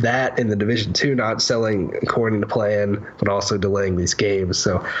that, in the Division 2 not selling according to plan, but also delaying these games.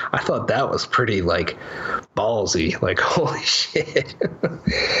 So I thought that was pretty like ballsy, like holy shit.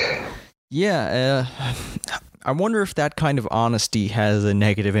 Yeah, I wonder if that kind of honesty has a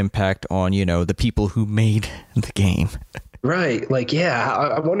negative impact on, the people who made the game. Right. Like, yeah,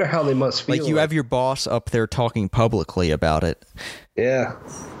 I wonder how they must feel. Like, you have your boss up there talking publicly about it. Yeah.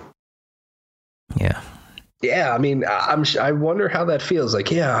 Yeah. Yeah, I mean, I wonder how that feels. Like,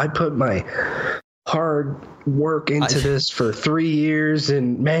 yeah, I put my hard work into this for 3 years,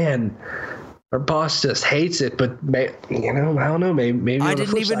 and man, our boss just hates it. But, I don't know. Maybe I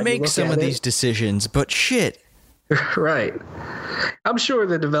didn't even make some of these decisions, but shit. Right. I'm sure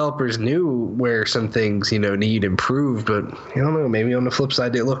the developers knew where some things, need improved, but I don't know, maybe on the flip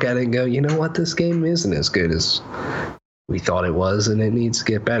side they look at it and go, you know what, this game isn't as good as we thought it was and it needs to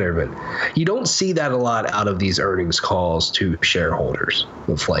get better. But you don't see that a lot out of these earnings calls to shareholders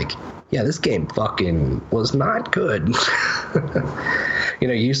with like, yeah, this game fucking was not good.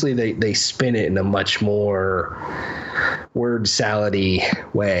 Usually they spin it in a much more word salad-y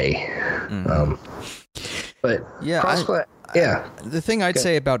way. But yeah, the thing I'd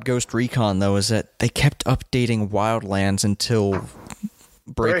say about Ghost Recon, though, is that they kept updating Wildlands until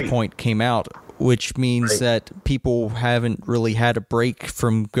Breakpoint came out, which means that people haven't really had a break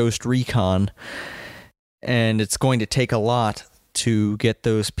from Ghost Recon, and it's going to take a lot to get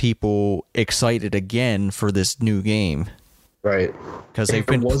those people excited again for this new game. Right. Because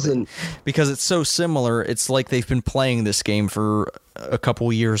because it's so similar, it's like they've been playing this game for a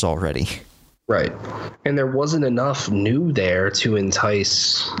couple years already. Right. And there wasn't enough new there to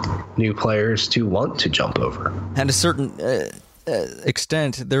entice new players to want to jump over. At a certain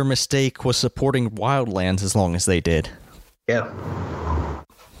extent, their mistake was supporting Wildlands as long as they did. Yeah.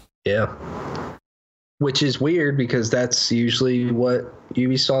 Yeah. Which is weird because that's usually what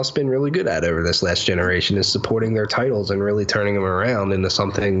Ubisoft's been really good at over this last generation, is supporting their titles and really turning them around into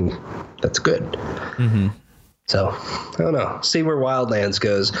something that's good. Mm-hmm. So, I don't know. See where Wildlands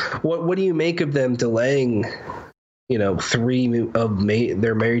goes. What do you make of them delaying, 3 of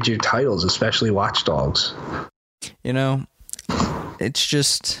their major titles, especially Watch Dogs? It's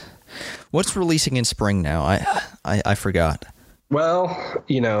just, what's releasing in spring now? I forgot. Well,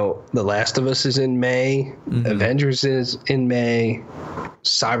 The Last of Us is in May. Mm-hmm. Avengers is in May.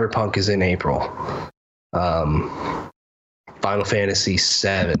 Cyberpunk is in April. Final Fantasy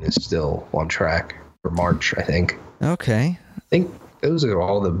VII is still on track for March, I think. Okay. I think those are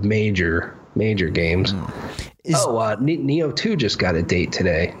all the major games. Neo 2 just got a date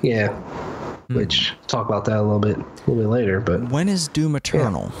today. Yeah. Which, talk about that a little bit later. But when is Doom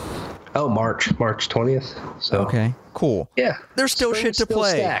Eternal? Yeah. Oh, March 20th. So okay, cool. Yeah. There's still shit to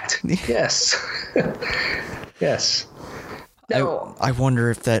play. Stacked. Yes. Yes. Now, I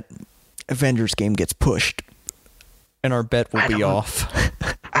wonder if that Avengers game gets pushed and our bet will be off.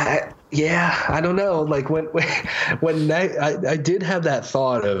 I don't know. Like when I did have that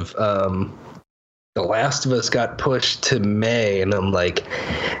thought of The Last of Us got pushed to May, and I'm like,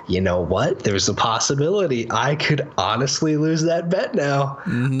 you know what? There's a possibility I could honestly lose that bet now.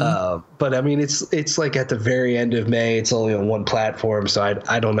 Mm-hmm. But I mean, it's like at the very end of May. It's only on one platform, so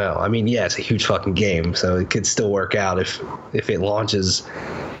I don't know. I mean, yeah, it's a huge fucking game, so it could still work out if it launches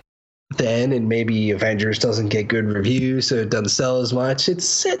then, and maybe Avengers doesn't get good reviews, so it doesn't sell as much.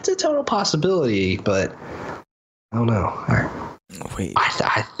 It's a total possibility, but I don't know. Wait,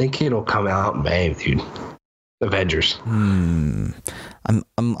 I think it'll come out in May, dude. Avengers. I'm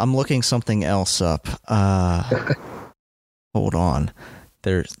looking something else up. Hold on.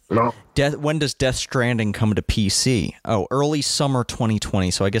 When does Death Stranding come to PC? Oh, early summer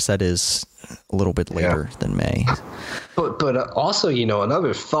 2020. So I guess that is a little bit later than May. But also,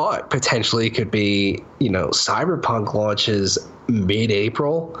 another thought potentially could be, Cyberpunk launches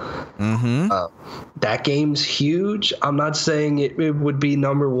mid-April. That game's huge. I'm not saying it would be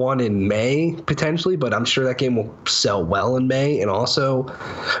number one in May potentially, but I'm sure that game will sell well in May. And also,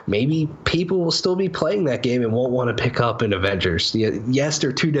 maybe people will still be playing that game and won't want to pick up an Avengers. Yes,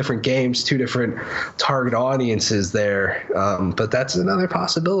 they're two different games, two different target audiences there, but that's another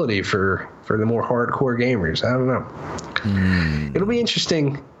possibility for the more hardcore gamers. I don't know. It'll be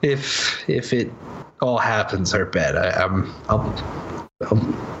interesting if it all happens, I bet. I'll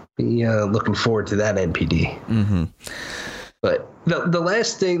be looking forward to that NPD. But the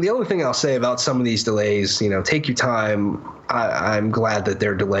last thing, the only thing I'll say about some of these delays, take your time. I'm glad that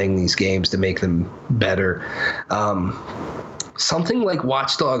they're delaying these games to make them better. Something like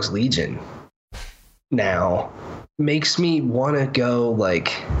Watch Dogs Legion now makes me want to go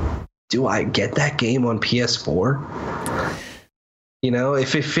do I get that game on PS4?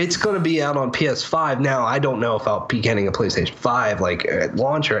 If it's going to be out on PS5 now, I don't know if I'll be getting a PlayStation 5 at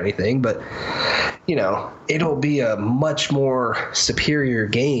launch or anything, but it'll be a much more superior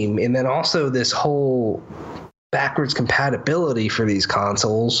game. And then also this whole backwards compatibility for these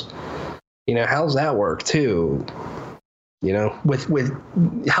consoles, how's that work too? With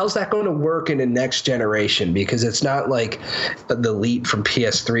how's that going to work in the next generation? Because it's not like the leap from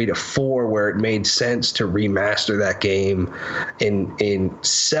PS3 to 4 where it made sense to remaster that game and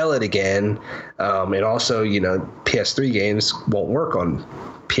sell it again. And also, PS3 games won't work on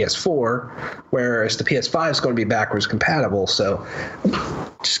PS4, whereas the PS5 is going to be backwards compatible. So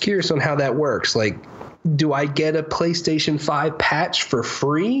just curious on how that works. Do I get a PlayStation 5 patch for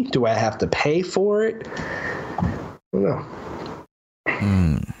free? Do I have to pay for it? I don't know.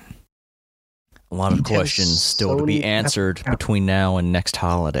 A lot of questions still to be answered between now and next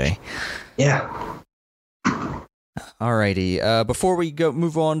holiday. Yeah. Alrighty. Before we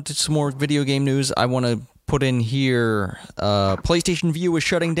move on to some more video game news, I want to put in here, PlayStation Vue is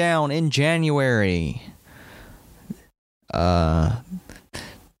shutting down in January.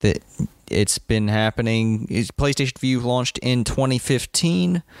 It's been happening. PlayStation Vue launched in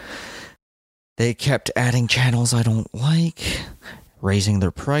 2015. They kept adding channels I don't like, raising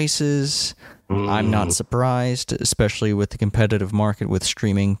their prices. I'm not surprised, especially with the competitive market with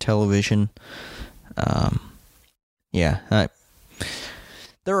streaming television. There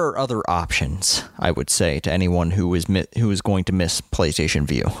are other options, I would say, to anyone who is going to miss PlayStation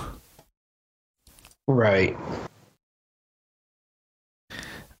Vue. Right.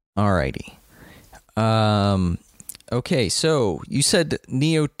 Alrighty. Okay, so you said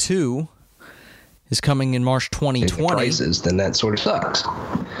Neo 2 is coming in March 2020. Prices, then that sort of sucks.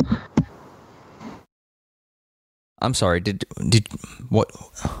 I'm sorry. Did what?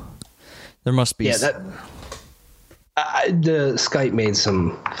 There must be. Yeah, the Skype made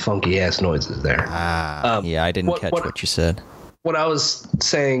some funky ass noises there. Yeah, I didn't catch what you said. What I was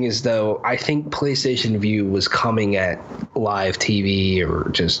saying is, though, I think PlayStation Vue was coming at live TV or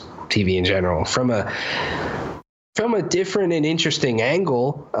just TV in general from a different and interesting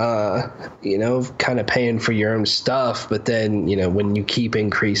angle, kind of paying for your own stuff. But then, when you keep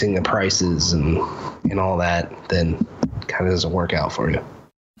increasing the prices and all that, then kind of doesn't work out for you.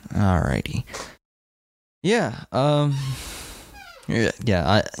 Alrighty. Yeah.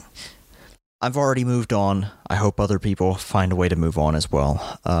 I've already moved on. I hope other people find a way to move on as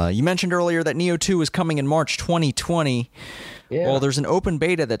well. You mentioned earlier that Neo 2 is coming in March 2020. Yeah. Well, there's an open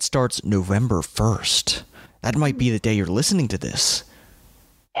beta that starts November 1st. That might be the day you're listening to this.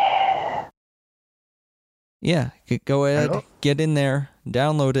 Yeah, go ahead, get in there,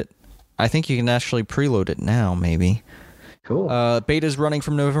 download it. I think you can actually preload it now, maybe. Cool. Beta's running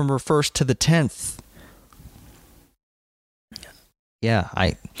from November 1st to the 10th. Yeah,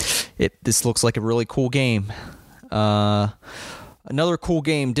 this looks like a really cool game. Another cool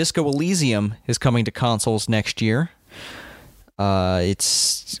game, Disco Elysium, is coming to consoles next year.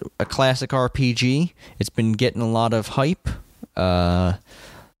 It's a classic RPG. It's been getting a lot of hype. A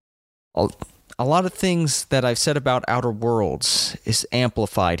lot of things that I've said about Outer Worlds is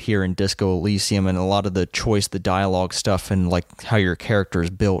amplified here in Disco Elysium, and a lot of the dialogue stuff, and how your character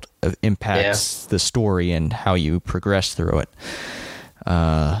is built impacts the story and how you progress through it.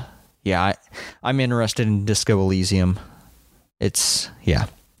 I'm interested in Disco Elysium. It's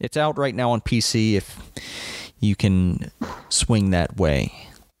out right now on PC if you can swing that way.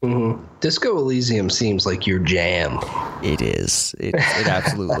 Mm-hmm. Disco Elysium seems like your jam. It is. It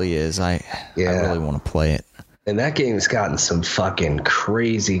absolutely is. I really want to play it. And that game's gotten some fucking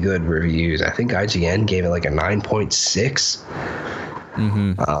crazy good reviews. I think IGN gave it a 9.6.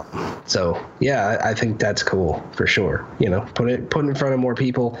 So yeah, I think that's cool for sure. Put it in front of more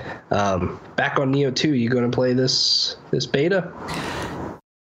people. Back on Neo 2, you going to play this beta?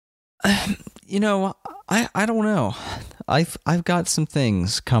 I don't know. I've got some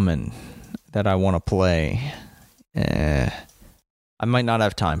things coming that I want to play. I might not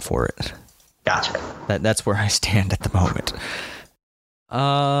have time for it. Gotcha. That's where I stand at the moment.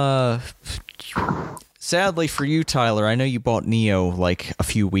 Sadly for you, Tyler, I know you bought Neo like a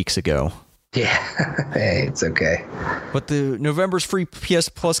few weeks ago. Yeah, hey, it's okay. But the November's free PS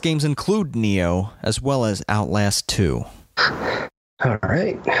Plus games include Neo as well as Outlast 2. All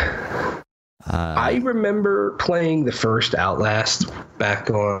right. I remember playing the first Outlast back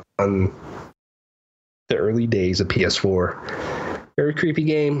on the early days of PS4. Very creepy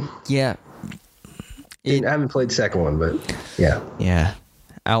game. Yeah. I haven't played the second one, but yeah. Yeah.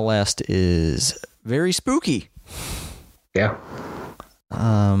 Outlast is very spooky. Yeah.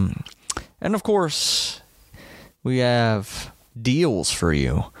 And of course, we have deals for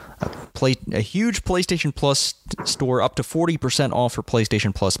you. A huge PlayStation Plus store, up to 40% off for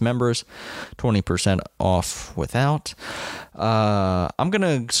PlayStation Plus members, 20% off without. I'm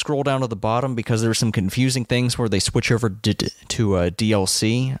going to scroll down to the bottom because there's some confusing things where they switch over to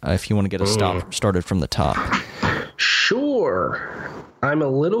DLC, if you want to get started from the top. Sure. I'm a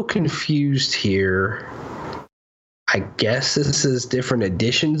little confused here. I guess this is different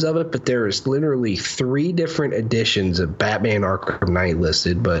editions of it, but there is literally 3 different editions of Batman Arkham Knight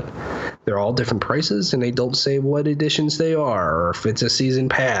listed, but they're all different prices, and they don't say what editions they are, or if it's a season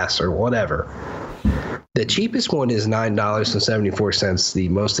pass, or whatever. The cheapest one is $9.74. The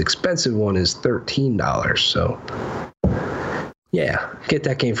most expensive one is $13. So, yeah, get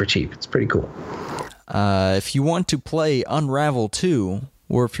that game for cheap. It's pretty cool. If you want to play Unravel 2...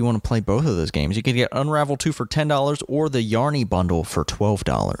 or if you want to play both of those games, you can get Unravel 2 for $10 or the Yarny bundle for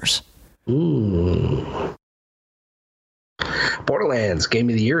 $12. Borderlands Game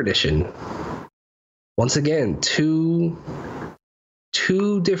of the Year edition. Once again, two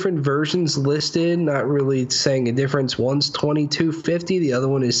different versions listed, not really saying a difference. One's $22.50, the other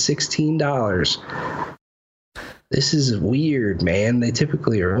one is $16. This is weird, man. They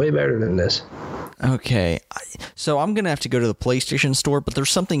typically are way better than this. Okay, so I'm going to have to go to the PlayStation Store, but there's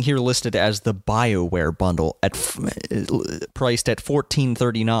something here listed as the BioWare bundle priced at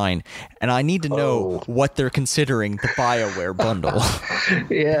 $14.39, and I need to know what they're considering the BioWare bundle.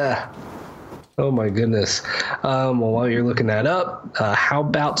 Yeah. Oh my goodness. Well, while you're looking that up, how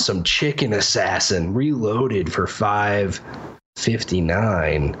about some Chicken Assassin Reloaded for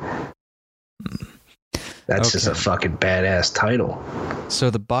 $5.59? That's just a fucking badass title. So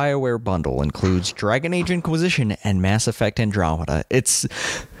the BioWare bundle includes Dragon Age Inquisition and Mass Effect Andromeda.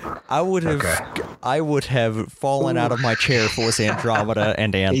 I would have fallen out of my chair if it was Andromeda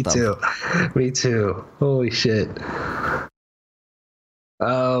and Anthem. Me too. Holy shit.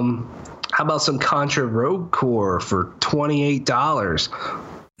 How about some Contra Rogue Core for $28?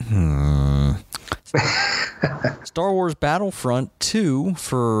 Star Wars Battlefront 2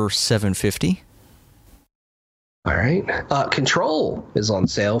 for $7.50. All right. Control is on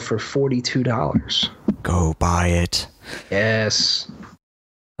sale for $42. Go buy it. Yes.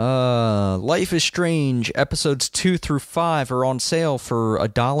 Life is Strange episodes 2 through 5 are on sale for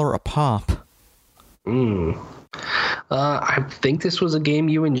 $1 a pop. I think this was a game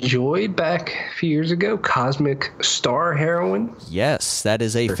you enjoyed back a few years ago, Cosmic Star Heroine. Yes, that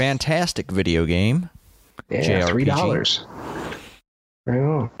is a fantastic video game. Yeah, $3. Right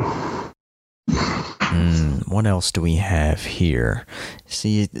on. What else do we have here?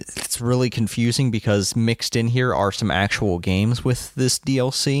 See, it's really confusing because mixed in here are some actual games with this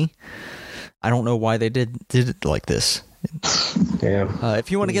DLC. I don't know why they did it like this. Yeah.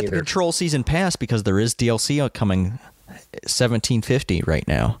 If you want to get the Control Season Pass, because there is DLC coming, $17.50 right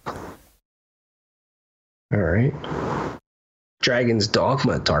now. All right. Dragon's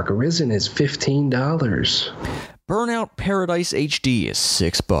Dogma Dark Arisen is $15. Burnout Paradise HD is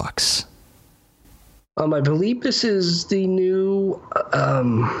 $6. I believe this is the new,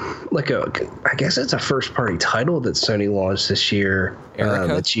 I guess it's a first-party title that Sony launched this year.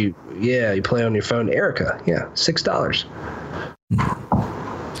 Erica? That you play on your phone. Erica, yeah, $6.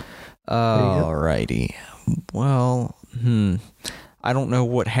 Alrighty. Well, I don't know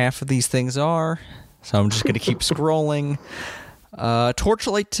what half of these things are, so I'm just going to keep scrolling.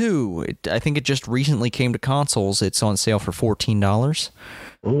 Torchlight 2, I think it just recently came to consoles. It's on sale for $14.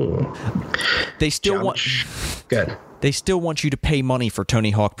 They still want you to pay money for Tony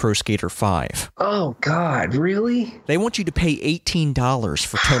Hawk Pro Skater 5. Oh God, really? They want you to pay $18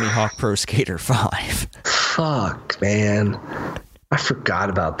 for Tony Hawk Pro Skater 5. Fuck, man. I forgot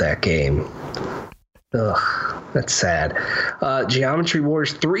about that game. Ugh, that's sad. Geometry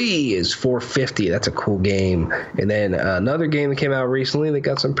Wars 3 is $4.50. That's a cool game. And then another game that came out recently that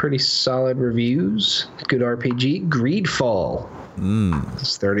got some pretty solid reviews. Good RPG, Greedfall.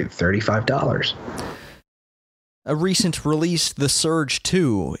 It's $35. A recent release, The Surge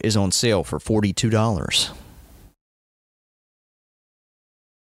 2, is on sale for $42.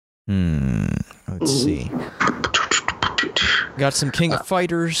 Let's see. Got some King of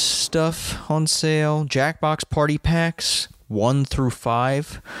Fighters stuff on sale. Jackbox Party Packs 1 through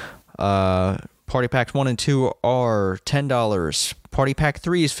 5. Party Packs 1 and 2 are $10. Party Pack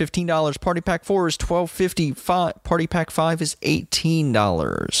 3 is $15. Party Pack 4 is $12.50. Party Pack 5 is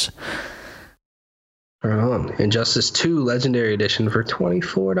 $18. Right on. Injustice 2 Legendary Edition for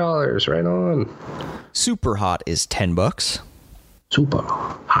 $24. Right on. Super Hot is $10. Super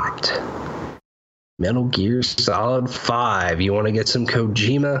Hot. Metal Gear Solid 5. You want to get some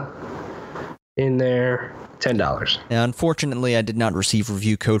Kojima in there? $10. Now, unfortunately, I did not receive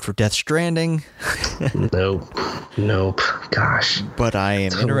review code for Death Stranding. Nope. Gosh. But I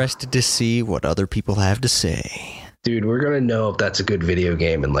am interested to see what other people have to say. Dude, we're going to know if that's a good video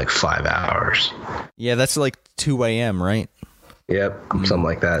game in like 5 hours. Yeah, that's like 2 a.m., right? Yep, something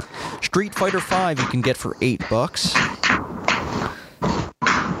like that. Street Fighter V you can get for $8.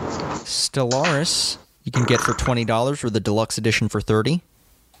 Stellaris you can get for $20 or the deluxe edition for $30.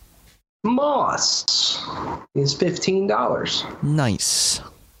 Moss is $15. Nice.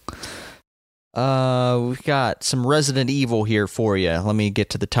 We've got some Resident Evil here for you. Let me get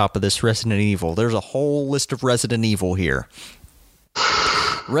to the top of this Resident Evil. There's a whole list of Resident Evil here.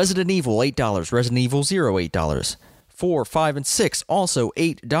 Resident Evil, $8. Resident Evil 0, $8. 4, 5, and 6, also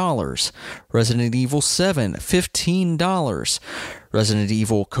 $8. Resident Evil 7, $15. Resident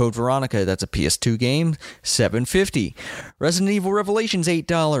Evil Code Veronica, that's a PS2 game, $7.50. Resident Evil Revelations,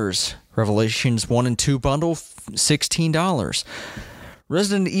 $8. Revelations 1 and 2 bundle, $16.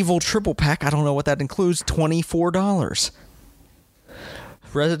 Resident Evil Triple Pack, I don't know what that includes, $24.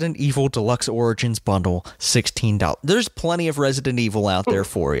 Resident Evil Deluxe Origins bundle, $16. There's plenty of Resident Evil out there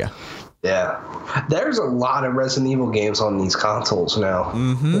for you. Yeah. There's a lot of Resident Evil games on these consoles now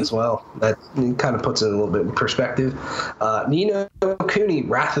as well. That kind of puts it a little bit in perspective. Ni no Kuni,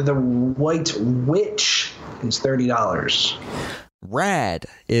 Wrath of the White Witch is $30. Rad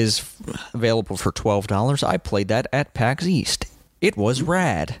is available for $12. I played that at PAX East. It was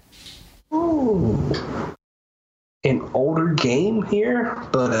rad. Ooh. An older game here,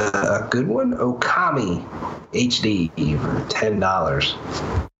 but a good one. Okami HD for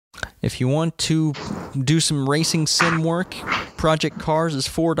 $10. If you want to do some racing sim work, Project Cars is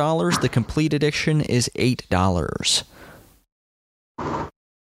 $4. The complete edition is $8.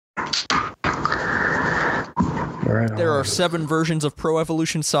 Right. There are 7 versions of Pro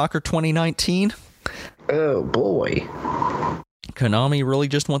Evolution Soccer 2019. Oh boy. Konami really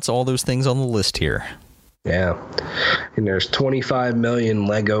just wants all those things on the list here. Yeah. And there's 25 million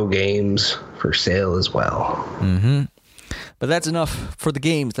Lego games for sale as well. But that's enough for the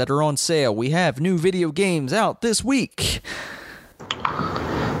games that are on sale. We have new video games out this week.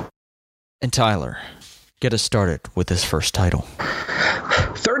 And Tyler, get us started with this first title.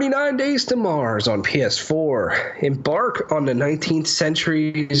 39 Days to Mars on PS4. Embark on the 19th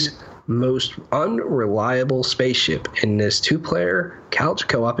century's most unreliable spaceship in this 2-player couch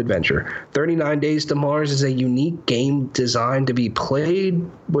co-op adventure. 39 Days to Mars is a unique game designed to be played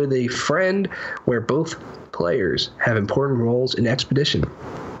with a friend where both players have important roles in expedition.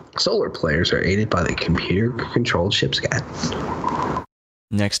 Solar players are aided by the computer-controlled ship's captain.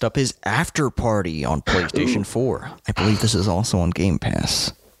 Next up is After Party on PlayStation 4. I believe this is also on Game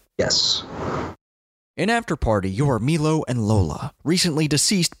Pass. Yes. In After Party, you are Milo and Lola, recently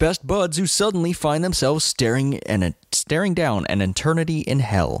deceased best buds who suddenly find themselves staring down an eternity in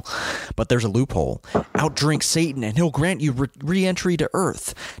hell. But there's a loophole. Outdrink Satan and he'll grant you re-entry to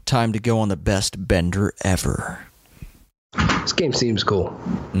Earth. Time to go on the best bender ever. This game seems cool.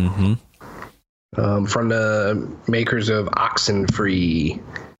 From the makers of Oxenfree.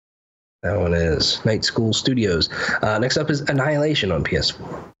 That one is Night School Studios. Next up is Annihilation on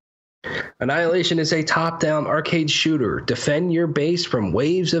PS4. Annihilation is a top-down arcade shooter. Defend your base from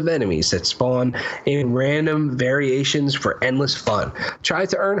waves of enemies that spawn in random variations for endless fun. Try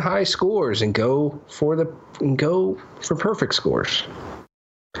to earn high scores and go for perfect scores.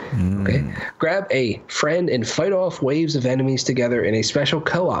 Okay. Grab a friend and fight off waves of enemies together in a special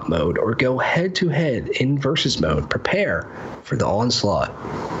co-op mode, or go head-to-head in versus mode. Prepare for the onslaught.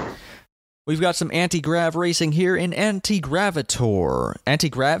 We've got some anti-grav racing here in Anti-Gravitor.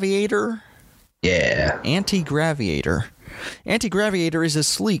 Anti-Graviator? Yeah. Anti-Graviator. Anti-Graviator is a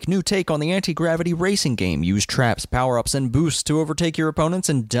sleek new take on the anti-gravity racing game. Use traps, power-ups, and boosts to overtake your opponents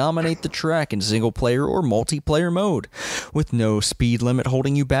and dominate the track in single-player or multiplayer mode. With no speed limit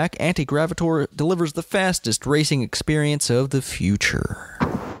holding you back, Anti-Gravitor delivers the fastest racing experience of the future.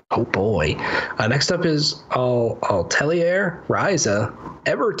 Oh boy. Next up is Atelier, Ryza,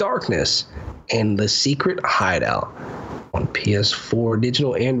 Ever Darkness, and The Secret Hideout on PS4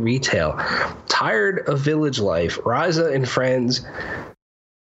 digital and retail. Tired of village life, Ryza and friends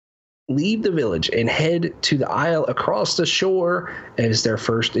leave the village and head to the isle across the shore as their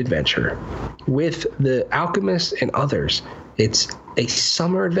first adventure. With the alchemist and others, it's a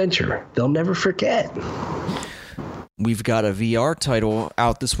summer adventure they'll never forget. We've got a VR title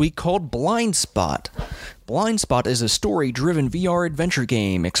out this week called Blind Spot. Blind Spot is a story-driven VR adventure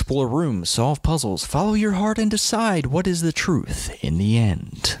game. Explore rooms, solve puzzles, follow your heart, and decide what is the truth in the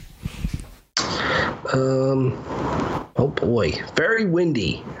end. Oh boy. Very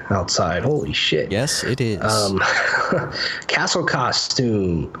windy outside. Holy shit. Yes, it is. Castle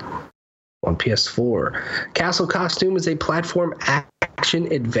Costume on PS4. Castle Costume is a platform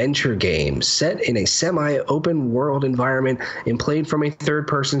action adventure game set in a semi-open world environment and played from a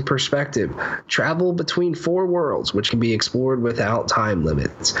third-person perspective. Travel between 4 worlds, which can be explored without time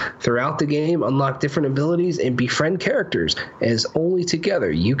limits. Throughout the game, unlock different abilities and befriend characters, as only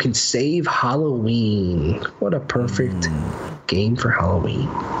together you can save Halloween. What a perfect game for Halloween.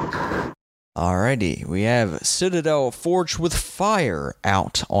 Alrighty, we have Citadel Forged with Fire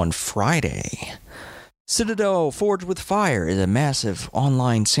out on Friday. Citadel Forged with Fire is a massive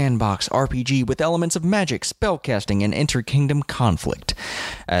online sandbox RPG with elements of magic, spellcasting, and inter-kingdom conflict.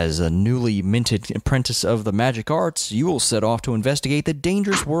 As a newly minted apprentice of the magic arts, you will set off to investigate the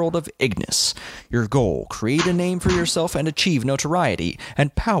dangerous world of Ignis. Your goal, create a name for yourself and achieve notoriety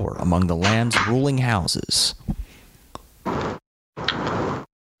and power among the land's ruling houses.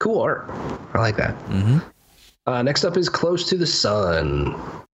 Cool art. I like that. Next up is Close to the Sun.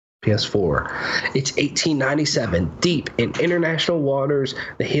 PS4. It's 1897. Deep in international waters,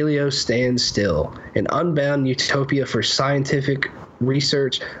 the Helios stands still. An unbound utopia for scientific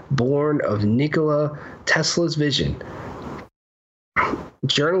research born of Nikola Tesla's vision.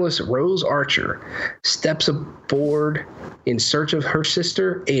 Journalist Rose Archer steps aboard in search of her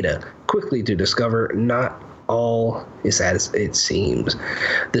sister, Ada, quickly to discover not all is as it seems.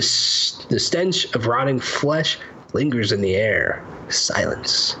 The stench of rotting flesh lingers in the air.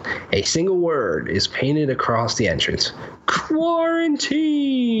 Silence. A single word is painted across the entrance. Quarantine!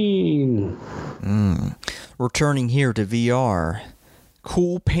 Returning here to VR.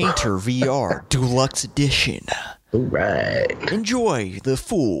 Cool Painter VR Deluxe Edition. All right. Enjoy the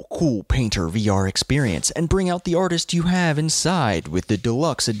full Cool Painter VR experience and bring out the artist you have inside with the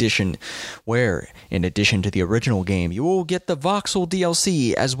Deluxe Edition, where, in addition to the original game, you will get the Voxel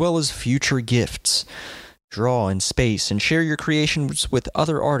DLC as well as future gifts. Draw in space and share your creations with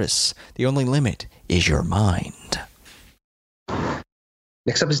other artists. The only limit is your mind.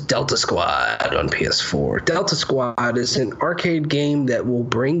 Next up is Delta Squad on PS4. Delta Squad is an arcade game that will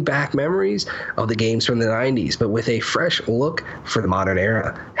bring back memories of the games from the 90s, but with a fresh look for the modern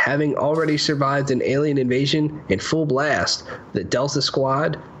era. Having already survived an alien invasion in full blast, the Delta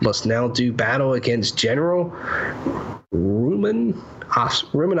Squad must now do battle against General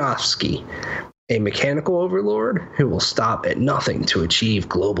Romanovsky, a mechanical overlord who will stop at nothing to achieve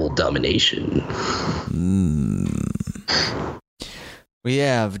global domination. We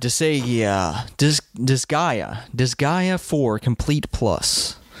have Disgaea 4 Complete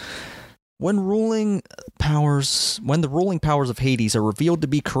Plus. When the ruling powers of Hades are revealed to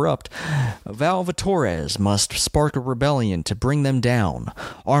be corrupt, Valvatores must spark a rebellion to bring them down.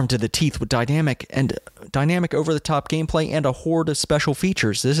 Armed to the teeth with dynamic over-the-top gameplay and a horde of special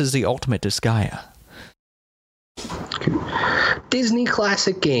features, this is the ultimate Disgaea. Disney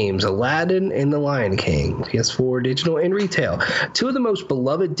classic games, Aladdin and The Lion King, PS4 digital and retail. Two of the most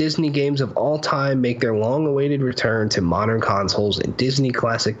beloved Disney games of all time make their long-awaited return to modern consoles in Disney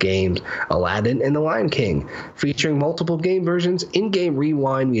classic games, Aladdin and The Lion King, featuring multiple game versions, in-game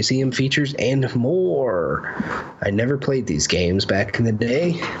rewind, museum features, and more. I never played these games back in the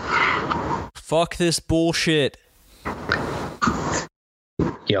day. Fuck this bullshit. You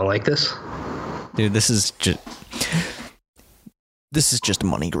don't like this? Dude, this is just a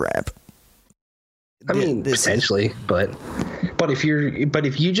money grab. I mean, potentially, but if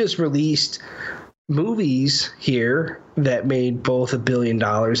you just released movies here that made both $1 billion,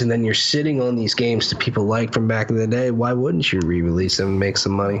 and then you're sitting on these games that people like from back in the day, why wouldn't you re-release them and make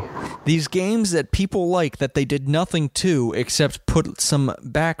some money? These games that people like that they did nothing to except put some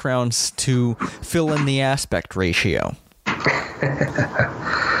backgrounds to fill in the aspect ratio.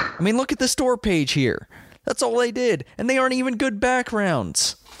 I mean, look at the store page here. That's all they did, and they aren't even good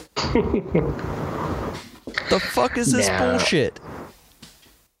backgrounds. The fuck is this bullshit?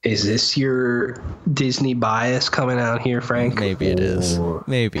 Is this your Disney bias coming out here, Frank? Maybe it is.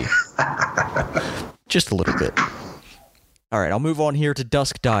 Maybe. Just a little bit. All right, I'll move on here to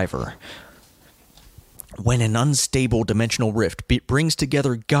Dusk Diver. When an unstable dimensional rift brings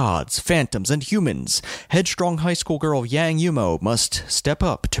together gods, phantoms, and humans, headstrong high school girl Yang Yumo must step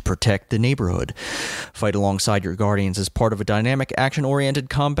up to protect the neighborhood. Fight alongside your guardians as part of a dynamic, action-oriented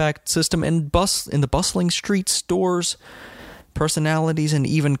combat system in the bustling streets, stores, personalities, and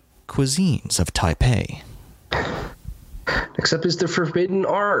even cuisines of Taipei. Next up is The Forbidden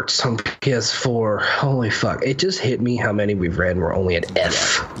Arts on PS4. Holy fuck. It just hit me how many we've read and we're only at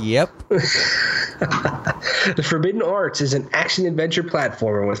F. Yep. The Forbidden Arts is an action-adventure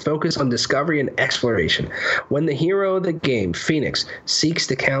platformer with focus on discovery and exploration. When the hero of the game, Phoenix, seeks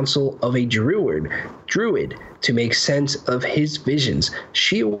the counsel of a druid to make sense of his visions,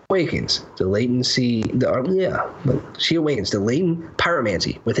 she awakens the latent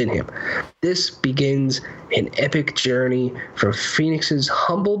pyromancy within him. This begins an epic journey from Phoenix's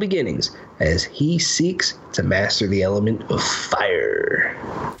humble beginnings as he seeks to master the element of fire.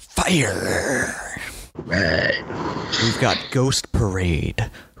 Fire! Right. We've got Ghost Parade.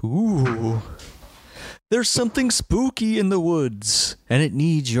 Ooh. There's something spooky in the woods, and it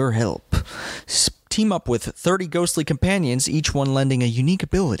needs your help. Team up with 30 ghostly companions, each one lending a unique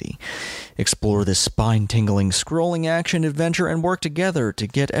ability. Explore this spine-tingling, scrolling action adventure and work together to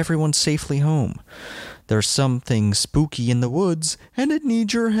get everyone safely home. There's something spooky in the woods, and it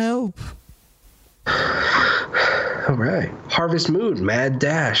needs your help. All right. Harvest Moon, Mad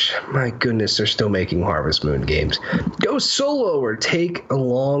Dash. My goodness, they're still making Harvest Moon games. Go solo or take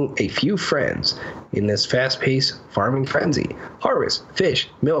along a few friends in this fast-paced farming frenzy. Harvest, fish,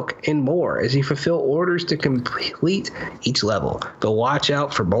 milk, and more as you fulfill orders to complete each level. But watch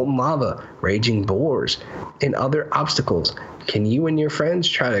out for molten lava, raging boars, and other obstacles. Can you and your friends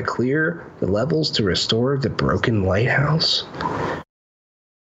try to clear the levels to restore the broken lighthouse?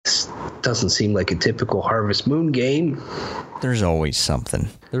 This doesn't seem like a typical Harvest Moon game. There's always something.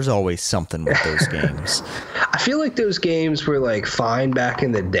 There's always something with those games. I feel like those games were like fine back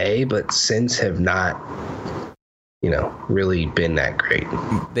in the day, but since have not, really been that great.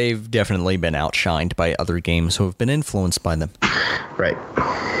 They've definitely been outshined by other games who have been influenced by them. Right.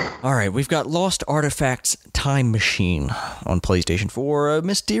 All right, we've got Lost Artifacts Time Machine on PlayStation 4. A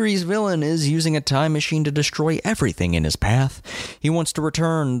mysterious villain is using a time machine to destroy everything in his path. He wants to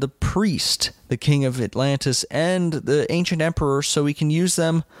return the priest, the king of Atlantis, and the ancient emperor so he can use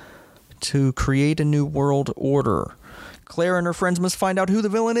them to create a new world order. Claire and her friends must find out who the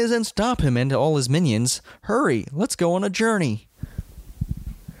villain is and stop him and all his minions. Hurry, let's go on a journey.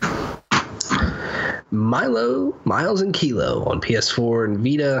 Miles and Kilo on PS4 and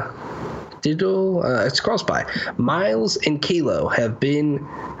Vita Digital. It's cross-buy. Miles and Kilo have been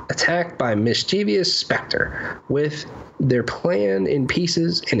attacked by a mischievous specter with their plan in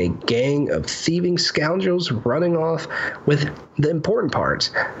pieces and a gang of thieving scoundrels running off with the important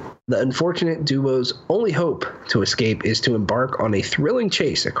parts. The unfortunate duo's only hope to escape is to embark on a thrilling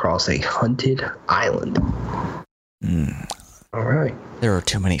chase across a haunted island. All right. There are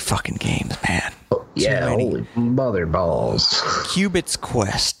too many fucking games, man. Yeah, holy mother balls. Cubit's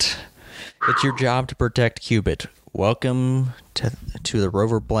Quest. It's your job to protect Cubit. Welcome to the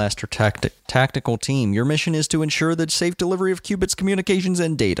Rover Blaster tactical team. Your mission is to ensure the safe delivery of Cubit's communications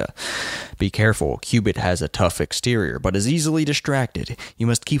and data. Be careful, Cubit has a tough exterior, but is easily distracted. You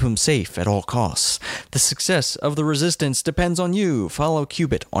must keep him safe at all costs. The success of the Resistance depends on you. Follow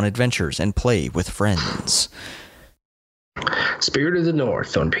Cubit on adventures and play with friends. Spirit of the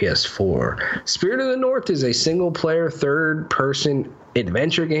North on PS4. Spirit of the North is a single-player, third-person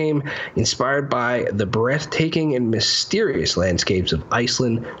adventure game inspired by the breathtaking and mysterious landscapes of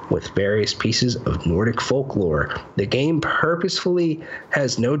Iceland with various pieces of Nordic folklore. The game purposefully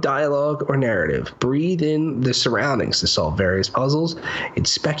has no dialogue or narrative. Breathe in the surroundings to solve various puzzles and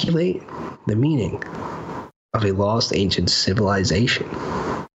speculate the meaning of a lost ancient civilization.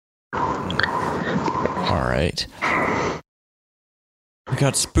 All right. We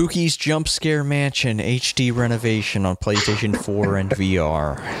got Spooky's Jump Scare Mansion HD renovation on PlayStation 4 and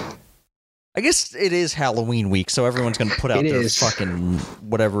VR. I guess it is Halloween week, so everyone's going to put out their fucking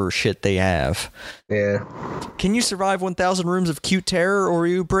whatever shit they have. Yeah. Can you survive 1,000 rooms of cute terror, or are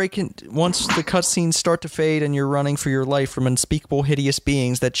you breaking once the cutscenes start to fade and you're running for your life from unspeakable hideous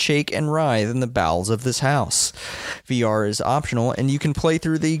beings that shake and writhe in the bowels of this house? VR is optional, and you can play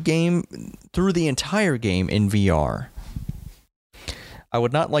through the entire game in VR. I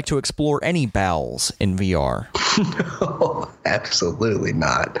would not like to explore any bowels in VR. No, absolutely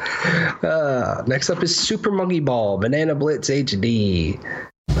not. Next up is Super Monkey Ball Banana Blitz HD.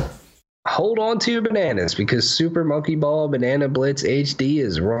 Hold on to your bananas because Super Monkey Ball Banana Blitz HD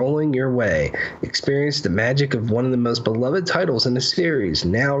is rolling your way. Experience the magic of one of the most beloved titles in the series,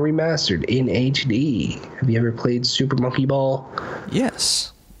 now remastered in HD. Have you ever played Super Monkey Ball?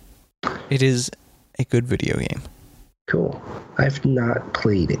 Yes. It is a good video game. Cool. I've not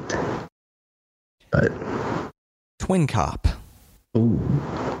played it. But Twin Cop. ooh.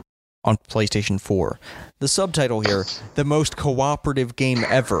 On PlayStation 4. The subtitle here, the most cooperative game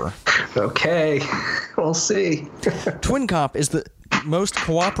ever. Okay. We'll see. Twin Cop is the most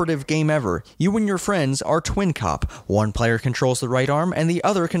cooperative game ever. You and your friends are Twin Cop. One player controls the right arm and the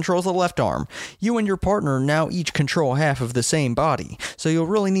other controls the left arm. You and your partner now each control half of the same body, so you'll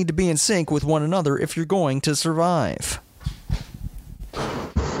really need to be in sync with one another if you're going to survive.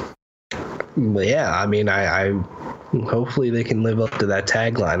 Yeah, I mean, I hopefully they can live up to that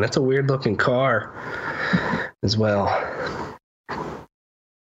tagline. That's a weird looking car as well.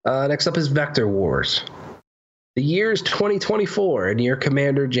 Next up is Vector Wars. The year is 2024, and you're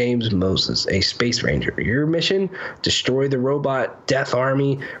Commander James Moses, a space ranger. Your mission: destroy the robot Death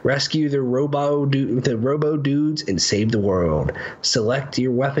Army, rescue the robo dudes, and save the world. Select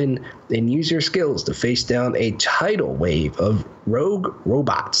your weapon and use your skills to face down a tidal wave of rogue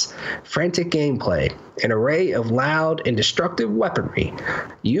robots, frantic gameplay, an array of loud and destructive weaponry.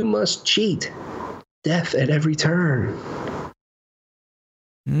 You must cheat. Death at every turn.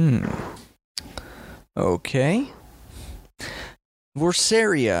 Okay.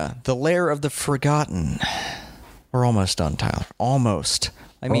 Vorsaria, the Lair of the Forgotten. We're almost done, Tyler. Almost.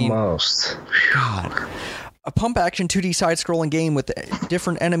 Almost. God. A pump-action 2D side-scrolling game with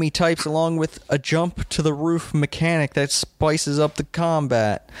different enemy types along with a jump-to-the-roof mechanic that spices up the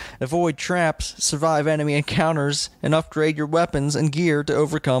combat. Avoid traps, survive enemy encounters, and upgrade your weapons and gear to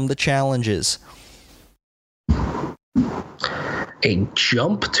overcome the challenges. A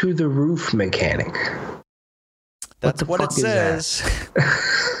jump-to-the-roof mechanic. That's what it says.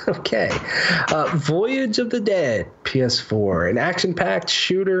 Okay. Voyage of the Dead, PS4. An action-packed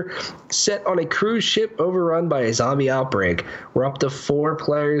shooter set on a cruise ship overrun by a zombie outbreak where up to 4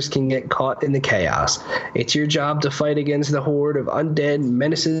 players can get caught in the chaos. It's your job to fight against the horde of undead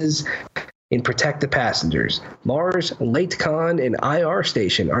menaces and protect the passengers. Mars, LateCon, and IR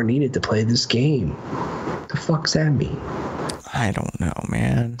Station are needed to play this game. The fuck's that mean? I don't know,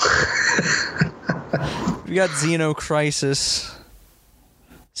 man. We got Xenocrisis.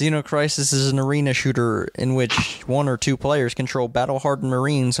 Xenocrisis is an arena shooter in which 1 or 2 players control battle-hardened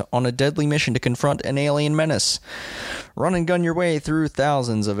Marines on a deadly mission to confront an alien menace. Run and gun your way through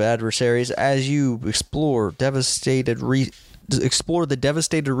thousands of adversaries as you explore the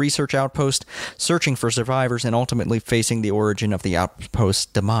devastated research outpost, searching for survivors, and ultimately facing the origin of the outpost's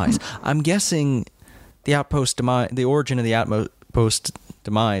demise. I'm guessing the origin of the outpost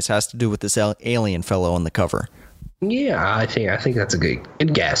demise has to do with this alien fellow on the cover. Yeah, I think that's a good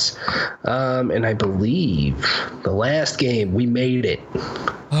guess. And I believe the last game, we made it.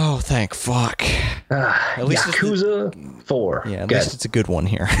 Oh, thank fuck. At least Yakuza 4. Yeah, at least it's a good one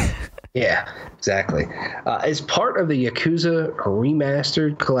here. Yeah, exactly. As part of the Yakuza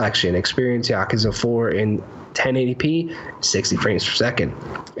Remastered Collection, experience Yakuza 4 in 1080p, 60 frames per second.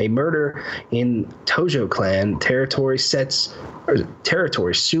 A murder in Tojo clan territory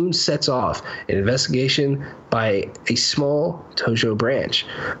soon sets off an investigation by a small Tojo branch.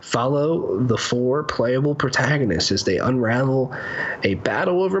 Follow the 4 playable protagonists as they unravel a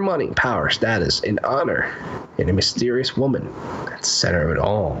battle over money, power, status, and honor, and a mysterious woman at the center of it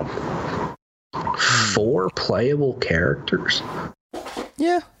all. 4 playable characters?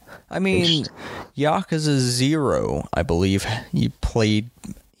 Yeah. I mean, Yakuza 0, I believe, you played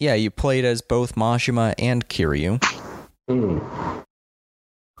as both Mashima and Kiryu.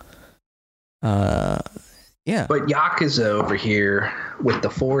 Yeah. But Yakuza over here with the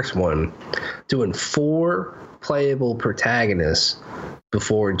 4th one, doing 4 playable protagonists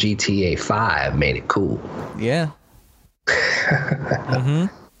before GTA 5 made it cool. Yeah.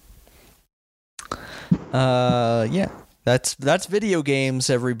 Yeah. That's video games,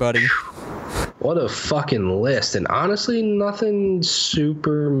 everybody. What a fucking list. And honestly, nothing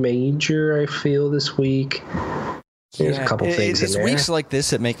super major, I feel, this week. There's a couple things in there. It's weeks like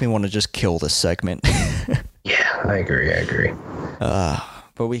this that make me want to just kill this segment. Yeah, I agree.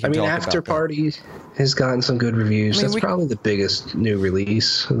 But we can talk about After Party has gotten some good reviews. That's probably the biggest new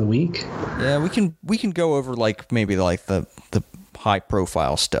release of the week. Yeah, we can go over maybe the high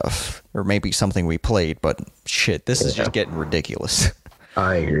profile stuff, or maybe something we played, but shit, this is just getting ridiculous.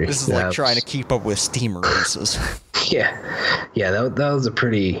 I agree. This is like trying to keep up with Steam releases. Yeah, that was a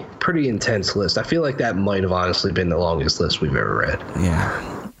pretty intense list. I feel like that might have honestly been the longest list we've ever read.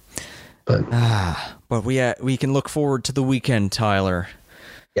 Yeah, but we can look forward to the weekend, Tyler.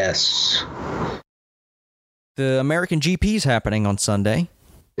 Yes, the American GP's happening on Sunday.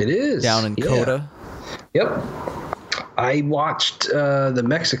 It is down in Coda. Yep. I watched the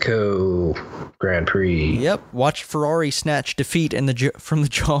Mexico Grand Prix. Yep, watched Ferrari snatch defeat from the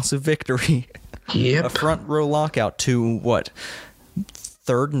jaws of victory. Yep. A front row lockout to what?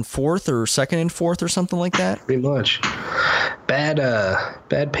 Third and fourth, or second and fourth, or something like that. Pretty much.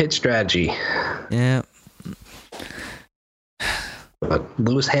 Bad pit strategy. Yeah. But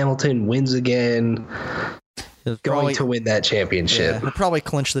Lewis Hamilton wins again. Going to win that championship. Yeah, he'll probably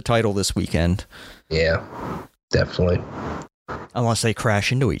clinch the title this weekend. Yeah, definitely. Unless they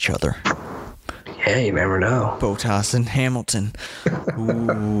crash into each other. Yeah, you never know. Bottas and Hamilton.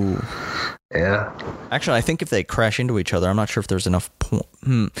 Ooh. Yeah. Actually, I think if they crash into each other, I'm not sure if there's enough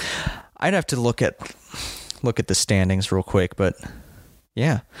I'd have to look at the standings real quick, but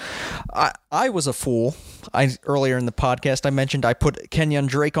yeah. I was a fool. Earlier in the podcast, I mentioned I put Kenyon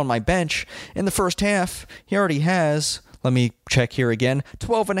Drake on my bench in the first half. He already has, let me check here again,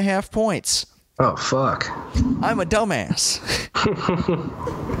 12.5 points. Oh, fuck. I'm a dumbass.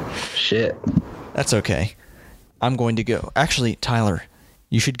 Shit. That's okay. I'm going to go. Actually, Tyler,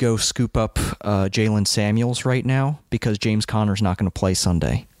 you should go scoop up Jalen Samuels right now, because James Conner's not going to play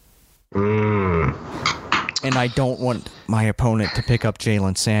Sunday. And I don't want my opponent to pick up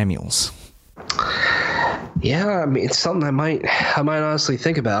Jalen Samuels. Yeah, I mean, it's something I might honestly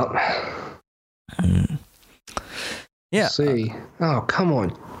think about. Yeah. See. Oh, come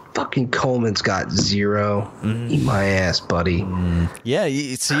on. Fucking Coleman's got 0. Eat my ass, buddy. Yeah,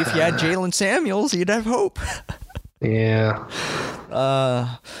 see, if you had Jalen Samuels, you'd have hope. Yeah.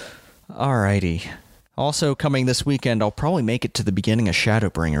 Alrighty. Also coming this weekend, I'll probably make it to the beginning of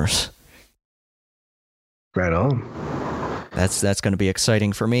Shadowbringers. Right on. That's going to be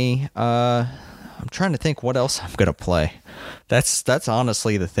exciting for me. I'm trying to think what else I'm going to play. That's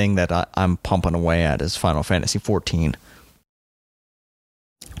honestly the thing that I'm pumping away at is Final Fantasy XIV.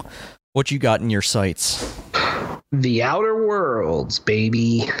 What you got in your sights? The Outer Worlds,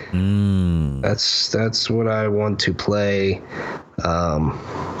 baby. That's what I want to play.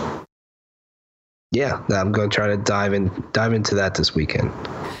 Yeah, I'm going to try to dive into that this weekend.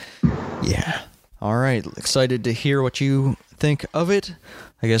 Yeah. All right. Excited to hear what you think of it.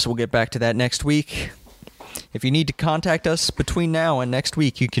 I guess we'll get back to that next week. If you need to contact us between now and next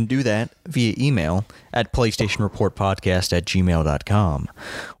week, you can do that via email at PlayStationReportPodcast@gmail.com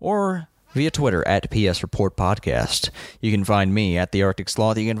or via Twitter at PSReportPodcast. You can find me at The Arctic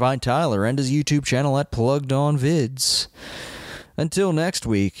Sloth. You can find Tyler and his YouTube channel at Plugged On Vids. Until next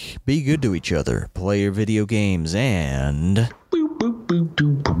week, be good to each other, play your video games, and...